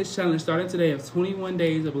start this challenge, starting today, of 21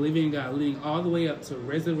 days of believing in God, leading all the way up to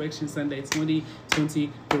Resurrection Sunday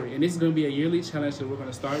 2023. And this is going to be a yearly challenge that we're going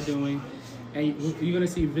to start doing. And you're gonna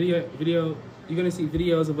see You're gonna see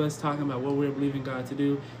videos of us talking about what we're believing God to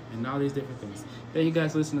do and all these different things. Thank you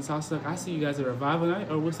guys for listening to Talk Talk. I'll see you guys at Revival Night,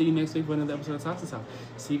 or we'll see you next week for another episode of Talk Talk.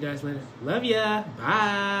 See you guys later. Love ya.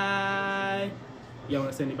 Bye. Y'all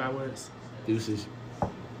wanna say any bye words? Deuces.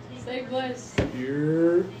 Stay blessed.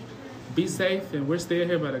 Be safe, and we're still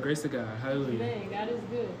here by the grace of God. Hallelujah. Man, God is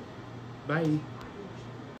good. Bye.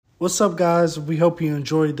 What's up, guys? We hope you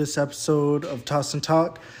enjoyed this episode of Toss and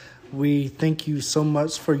Talk. We thank you so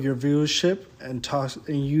much for your viewership, and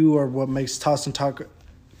you are what makes Toss and Talk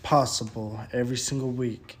possible every single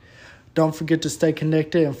week. Don't forget to stay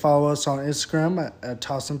connected and follow us on Instagram at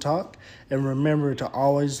Toss and Talk. And remember to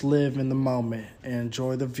always live in the moment and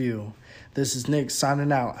enjoy the view. This is Nick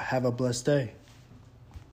signing out. Have a blessed day.